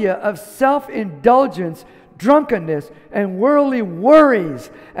nausea of self-indulgence, drunkenness, and worldly worries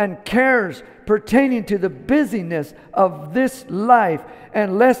and cares pertaining to the busyness of this life,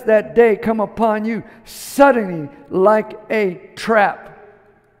 and lest that day come upon you suddenly like a trap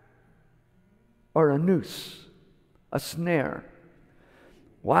or a noose, a snare.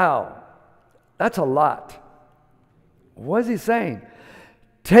 Wow, that's a lot. What is he saying?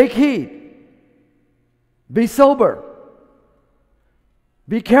 Take heed. Be sober.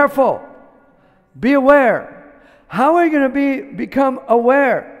 Be careful. Be aware. How are you going to become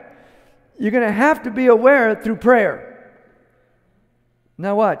aware? You're going to have to be aware through prayer.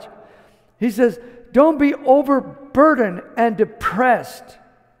 Now watch. He says, don't be overburdened and depressed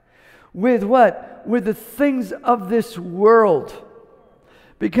with what? With the things of this world.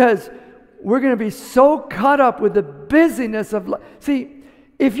 Because we're going to be so caught up with the busyness of life. See,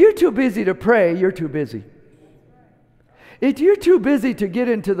 if you're too busy to pray, you're too busy. If you're too busy to get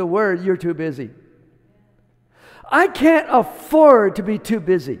into the Word, you're too busy. I can't afford to be too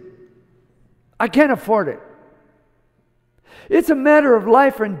busy. I can't afford it. It's a matter of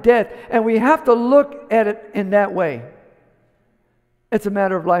life and death, and we have to look at it in that way. It's a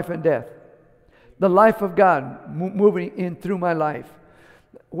matter of life and death. The life of God moving in through my life.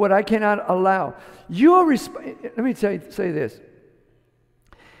 What I cannot allow. Let me say this.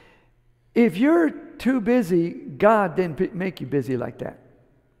 If you're too busy, God didn't make you busy like that.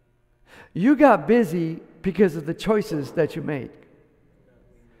 You got busy because of the choices that you made.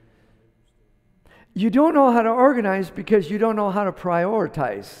 You don't know how to organize because you don't know how to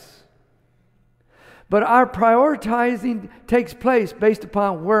prioritize. But our prioritizing takes place based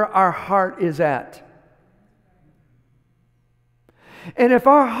upon where our heart is at. And if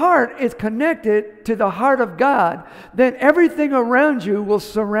our heart is connected to the heart of God, then everything around you will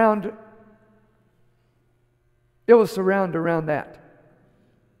surround. It will surround around that.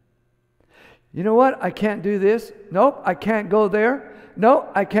 You know what? I can't do this. Nope, I can't go there. Nope,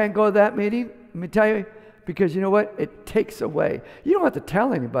 I can't go to that meeting. Let me tell you, because you know what? It takes away. You don't have to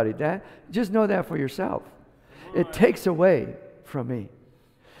tell anybody that. Just know that for yourself. It takes away from me.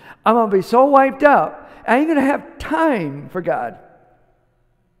 I'm going to be so wiped out, I ain't going to have time for God.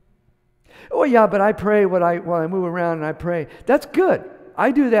 Oh yeah, but I pray while I move around and I pray. That's good.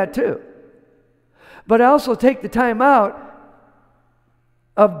 I do that too. But I also take the time out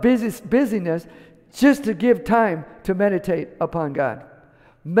of busyness just to give time to meditate upon God.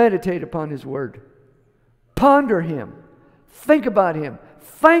 Meditate upon His Word. Ponder Him. Think about Him.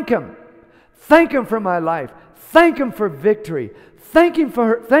 Thank Him. Thank Him for my life. Thank Him for victory. Thanking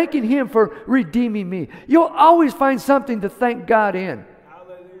Him for redeeming me. You'll always find something to thank God in.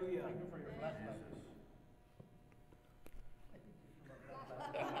 Hallelujah.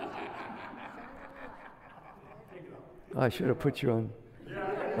 I should have put you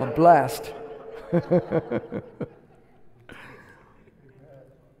on blast.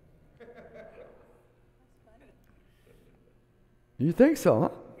 You think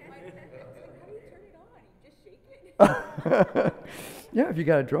so, huh? Yeah, if you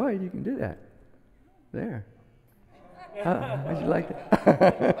got a droid, you can do that. There. How'd you like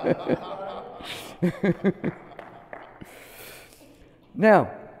that?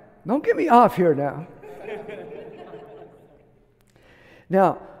 Now, don't get me off here now.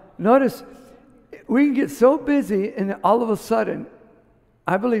 Now, notice, we can get so busy and all of a sudden,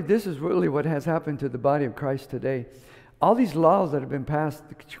 I believe this is really what has happened to the body of Christ today. All these laws that have been passed,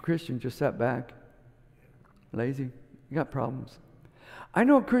 the Christians just sat back. Lazy. You got problems. I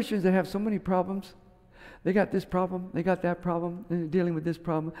know Christians that have so many problems. They got this problem. They got that problem. They're dealing with this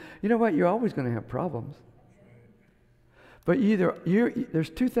problem. You know what? You're always going to have problems. But there's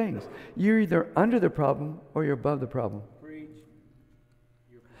two things. You're either under the problem or you're above the problem.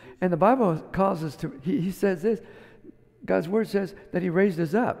 And the Bible calls us to, he says this, God's word says that he raised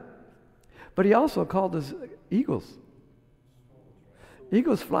us up. But he also called us eagles.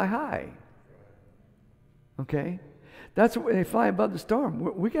 Eagles fly high. Okay? That's what they fly above the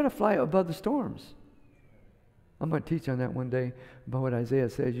storm. We got to fly above the storms. I'm going to teach on that one day about what Isaiah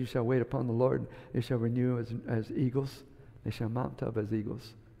says. You shall wait upon the Lord. They shall renew as eagles. They shall mount up as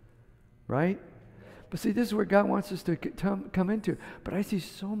eagles. Right? But see, this is where God wants us to come into. But I see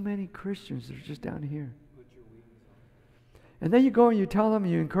so many Christians that are just down here. And then you go and you tell them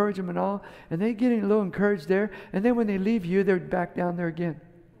and you encourage them and all. And they get a little encouraged there. And then when they leave you, they're back down there again.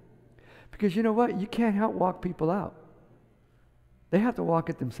 Because you know what? You can't help walk people out. They have to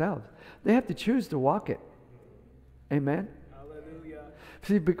walk it themselves. They have to choose to walk it. Amen? Hallelujah.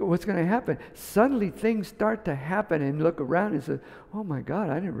 See, what's going to happen? Suddenly things start to happen and look around and say, oh my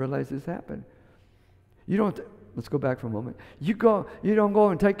God, I didn't realize this happened. You don't, let's go back for a moment. You don't go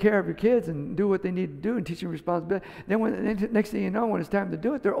and take care of your kids and do what they need to do and teach them responsibility. Then next thing you know, when it's time to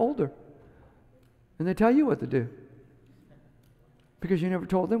do it, they're older. And they tell you what to do. Because you never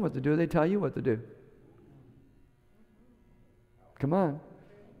told them what to do, they tell you what to do. Come on.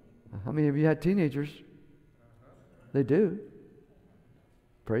 How many of you had teenagers? They do.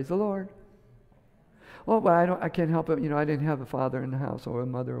 Praise the Lord. Oh, but I can't help it. You know, I didn't have a father in the house or a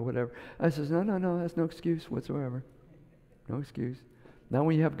mother or whatever. I says, no, that's no excuse whatsoever. No excuse. Not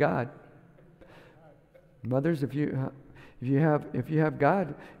when you have God. Mothers, if you have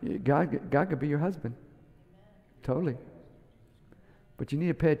God, God could be your husband. Totally. But you need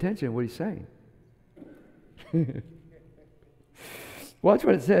to pay attention to what he's saying. Watch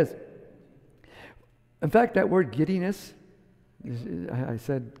what it says. In fact, that word giddiness, I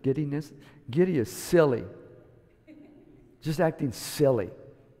said giddiness. Giddy is silly. Just acting silly.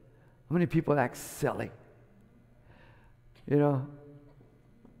 How many people act silly? You know?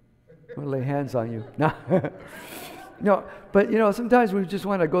 I'm going to lay hands on you. No. No, but you know, sometimes we just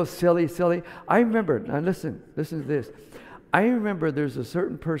want to go silly. I remember, now listen to this. I remember there's a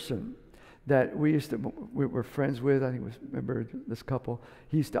certain person that we were friends with. I think remember this couple.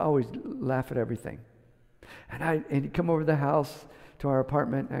 He used to always laugh at everything. And he'd come over to the house, to our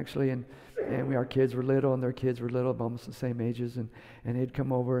apartment actually, and our kids were little, and their kids were little, almost the same ages, and they'd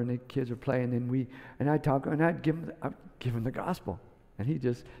come over, and the kids were playing, and I'd talk, and I'd give him the gospel, and he'd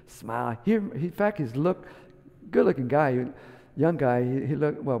just smile. In fact, his good-looking guy, young guy. He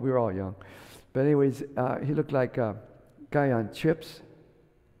looked, well, we were all young, but anyways, he looked like a guy on Chips,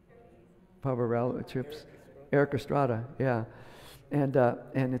 Poverello Chips, Eric Estrada, yeah, and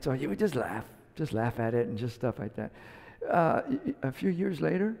so he would just laugh at it and just stuff like that. A few years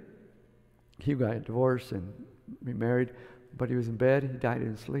later, he got divorced and remarried, but he was in bed. He died in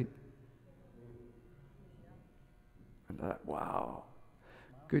his sleep. I thought, wow,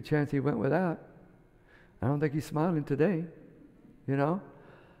 good chance he went without. I don't think he's smiling today, you know.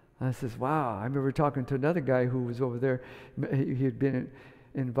 I says, wow. I remember talking to another guy who was over there. He had been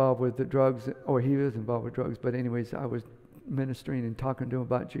involved with the drugs, or he was involved with drugs. But anyways, I was ministering and talking to him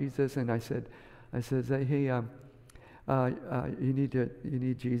about Jesus, and I said, hey, you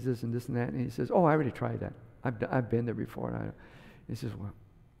need Jesus and this and that. And he says, oh, I already tried that. I've been there before. He says, well.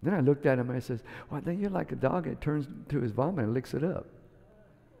 Then I looked at him and I says, well, then you're like a dog that turns to his vomit and licks it up.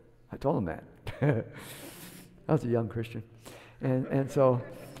 I told him that. I was a young Christian, and so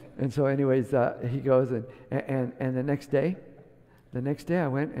anyways, he goes and the next day I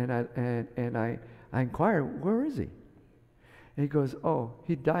went and I inquired, where is he? And he goes, oh,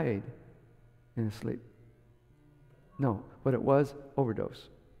 he died in his sleep. No, what it was, overdose.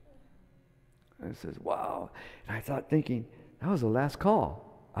 And I says, wow. And I thought, thinking, that was the last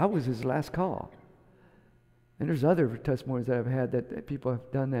call. I was his last call. And there's other testimonies that I've had that people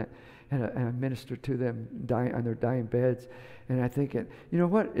have done that, and I ministered to them dying on their dying beds. And I think, you know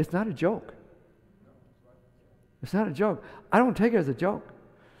what? It's not a joke. It's not a joke. I don't take it as a joke.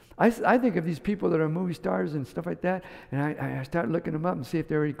 I think of these people that are movie stars and stuff like that, and I start looking them up and see if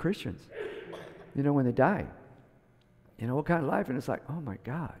they're any Christians, when they die. What kind of life? And it's like, oh my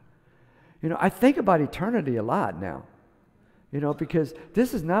God. I think about eternity a lot now, because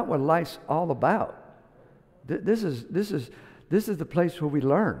this is not what life's all about. This is the place where we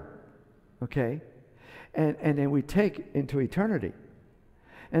learn, okay? And then we take into eternity.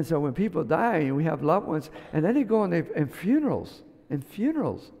 And so when people die and we have loved ones, and then they go and in funerals,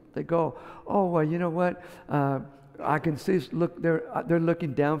 they go, oh, well, you know what? I can see, look, they're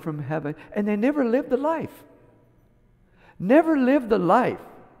looking down from heaven, and they never lived the life. Never lived the life.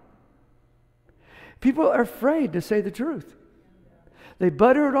 People are afraid to say the truth. They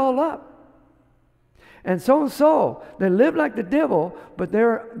butter it all up. And so, they live like the devil, but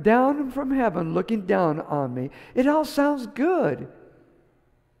they're down from heaven looking down on me. It all sounds good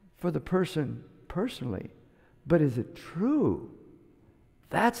for the person personally, but is it true?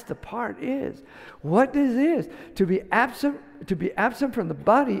 That's the part is. What this is, to be absent from the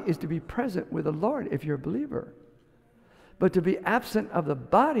body is to be present with the Lord if you're a believer. But to be absent of the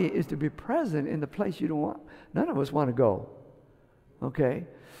body is to be present in the place you don't want. None of us want to go. Okay?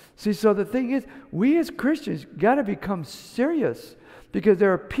 See, so the thing is, we as Christians got to become serious, because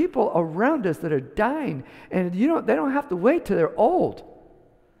there are people around us that are dying, and they don't have to wait till they're old.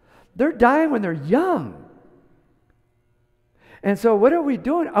 They're dying when they're young. And so what are we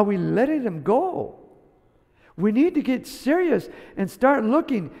doing? Are we letting them go? We need to get serious and start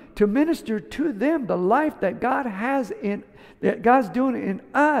looking to minister to them the life that that God's doing in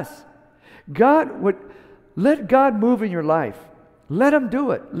us. Let God move in your life. Let Him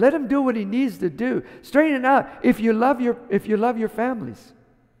do it. Let Him do what He needs to do. Straighten it out. If you love your families,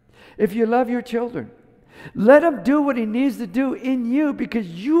 if you love your children, let Him do what He needs to do in you, because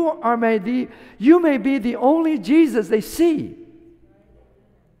you may be the only Jesus they see.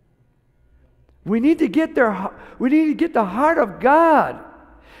 We need to get the heart of God.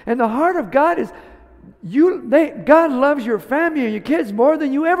 And the heart of God is God loves your family and your kids more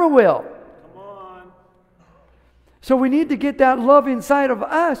than you ever will. Come on. So we need to get that love inside of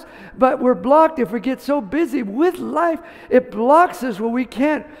us, but we're blocked if we get so busy with life. It blocks us where we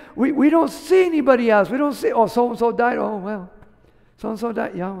don't see anybody else. We don't see, oh, so-and-so died. Oh, well, so-and-so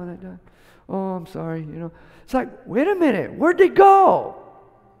died. Yeah, when I died. Oh, I'm sorry. It's like, wait a minute. Where'd they go?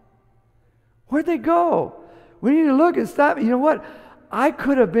 Where'd they go? We need to look and stop. You know what? I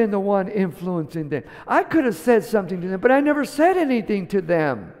could have been the one influencing them. I could have said something to them, but I never said anything to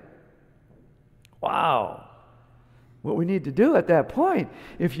them. Wow. What we need to do at that point,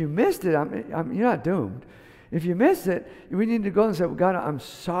 if you missed it, you're not doomed. If you missed it, we need to go and say, well, God, I'm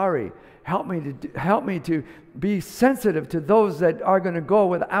sorry. Help me to be sensitive to those that are going to go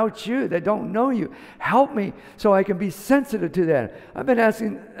without you, that don't know you. Help me so I can be sensitive to that. I've been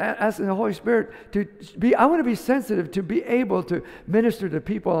asking the Holy Spirit I want to be sensitive to be able to minister to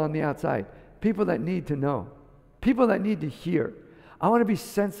people on the outside, people that need to know, people that need to hear. I want to be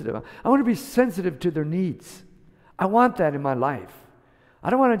sensitive. I want to be sensitive to their needs. I want that in my life. I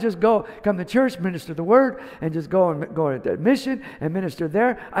don't want to just come to church, minister the word, and just go to mission and minister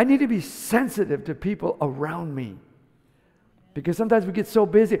there. I need to be sensitive to people around me. Because sometimes we get so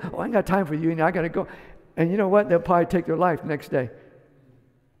busy, oh, I ain't got time for you, and I got to go. And you know what? They'll probably take their life the next day.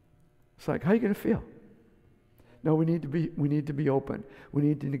 It's like, how are you going to feel? No, we need to be open. We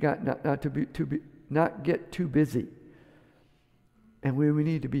need to not get too busy. And we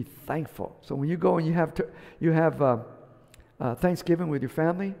need to be thankful. So when you go and you have Thanksgiving with your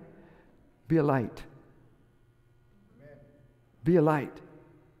family, be a light. Amen. Be a light.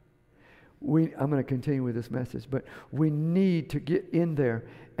 I'm going to continue with this message, but we need to get in there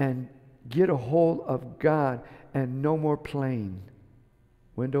and get a hold of God, and no more playing.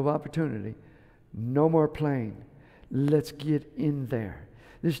 Window of opportunity. No more playing. Let's get in there.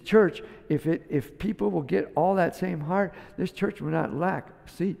 This church, if people will get all that same heart, this church will not lack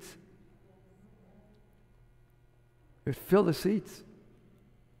seats. Fill the seats.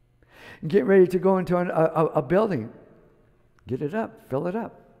 Get ready to go into a building. Get it up. Fill it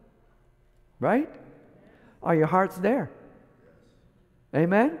up. Right? Are your hearts there?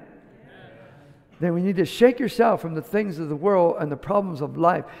 Amen? Then we need to shake yourself from the things of the world and the problems of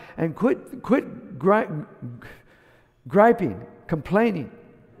life, and quit griping, complaining.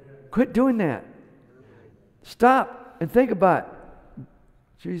 Quit doing that. Stop and think about,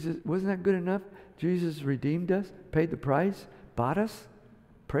 Jesus, wasn't that good enough? Jesus redeemed us, paid the price, bought us.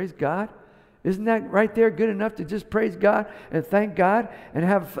 Praise God. Isn't that right there good enough to just praise God and thank God and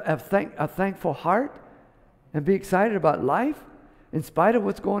have a thankful heart and be excited about life? In spite of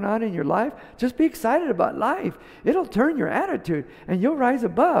what's going on in your life, just be excited about life. It'll turn your attitude, and you'll rise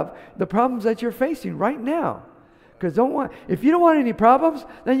above the problems that you're facing right now. Because if you don't want any problems,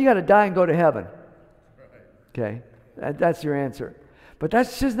 then you got to die and go to heaven. Okay, that's your answer. But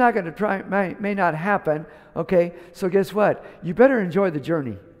that's just not going to may not happen. Okay, so guess what? You better enjoy the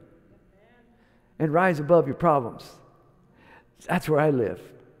journey and rise above your problems. That's where I live.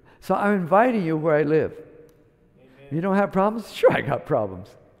 So I'm inviting you where I live. Amen. You don't have problems? Sure, I got problems.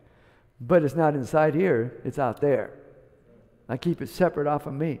 But it's not inside here, it's out there. I keep it separate off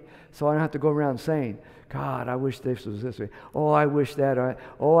of me. So I don't have to go around saying, God, I wish this was this way. Oh, I wish that.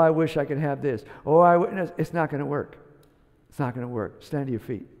 Oh, I wish I could have this. Oh, it's not going to work. It's not going to work. Stand to your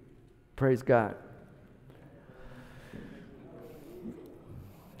feet. Praise God.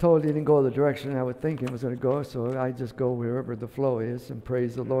 Totally didn't go the direction I would think it was going to go, so I just go wherever the flow is and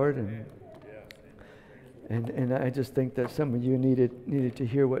praise the Lord. And I just think that some of you needed to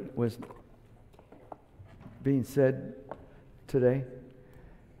hear what was being said today.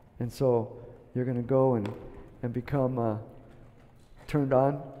 And so you're going to go and become turned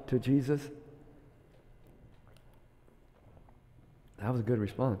on to Jesus. That was a good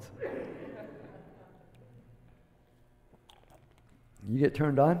response. You get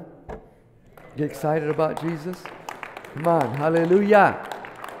turned on? Get excited about Jesus? Come on, hallelujah.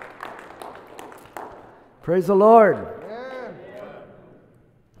 Praise the Lord. Amen.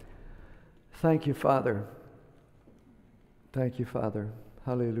 Thank you, Father. Thank you, Father.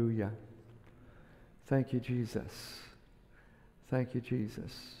 Hallelujah. Thank you, Jesus. Thank you,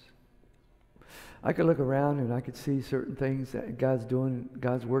 Jesus. I could look around and I could see certain things that God's doing.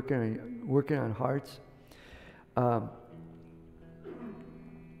 God's working on hearts.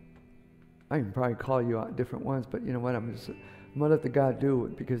 I can probably call you out different ones, but you know what? I'm going to let the God do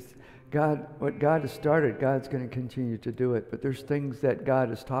it, because what God has started, God's going to continue to do it. But there's things that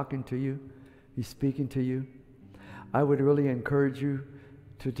God is talking to you. He's speaking to you. I would really encourage you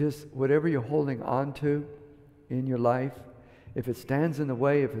to just, whatever you're holding on to in your life, if it stands in the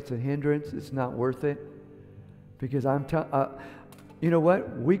way, if it's a hindrance, it's not worth it. Because you know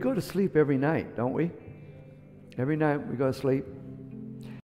what? We go to sleep every night, don't we? Every night we go to sleep.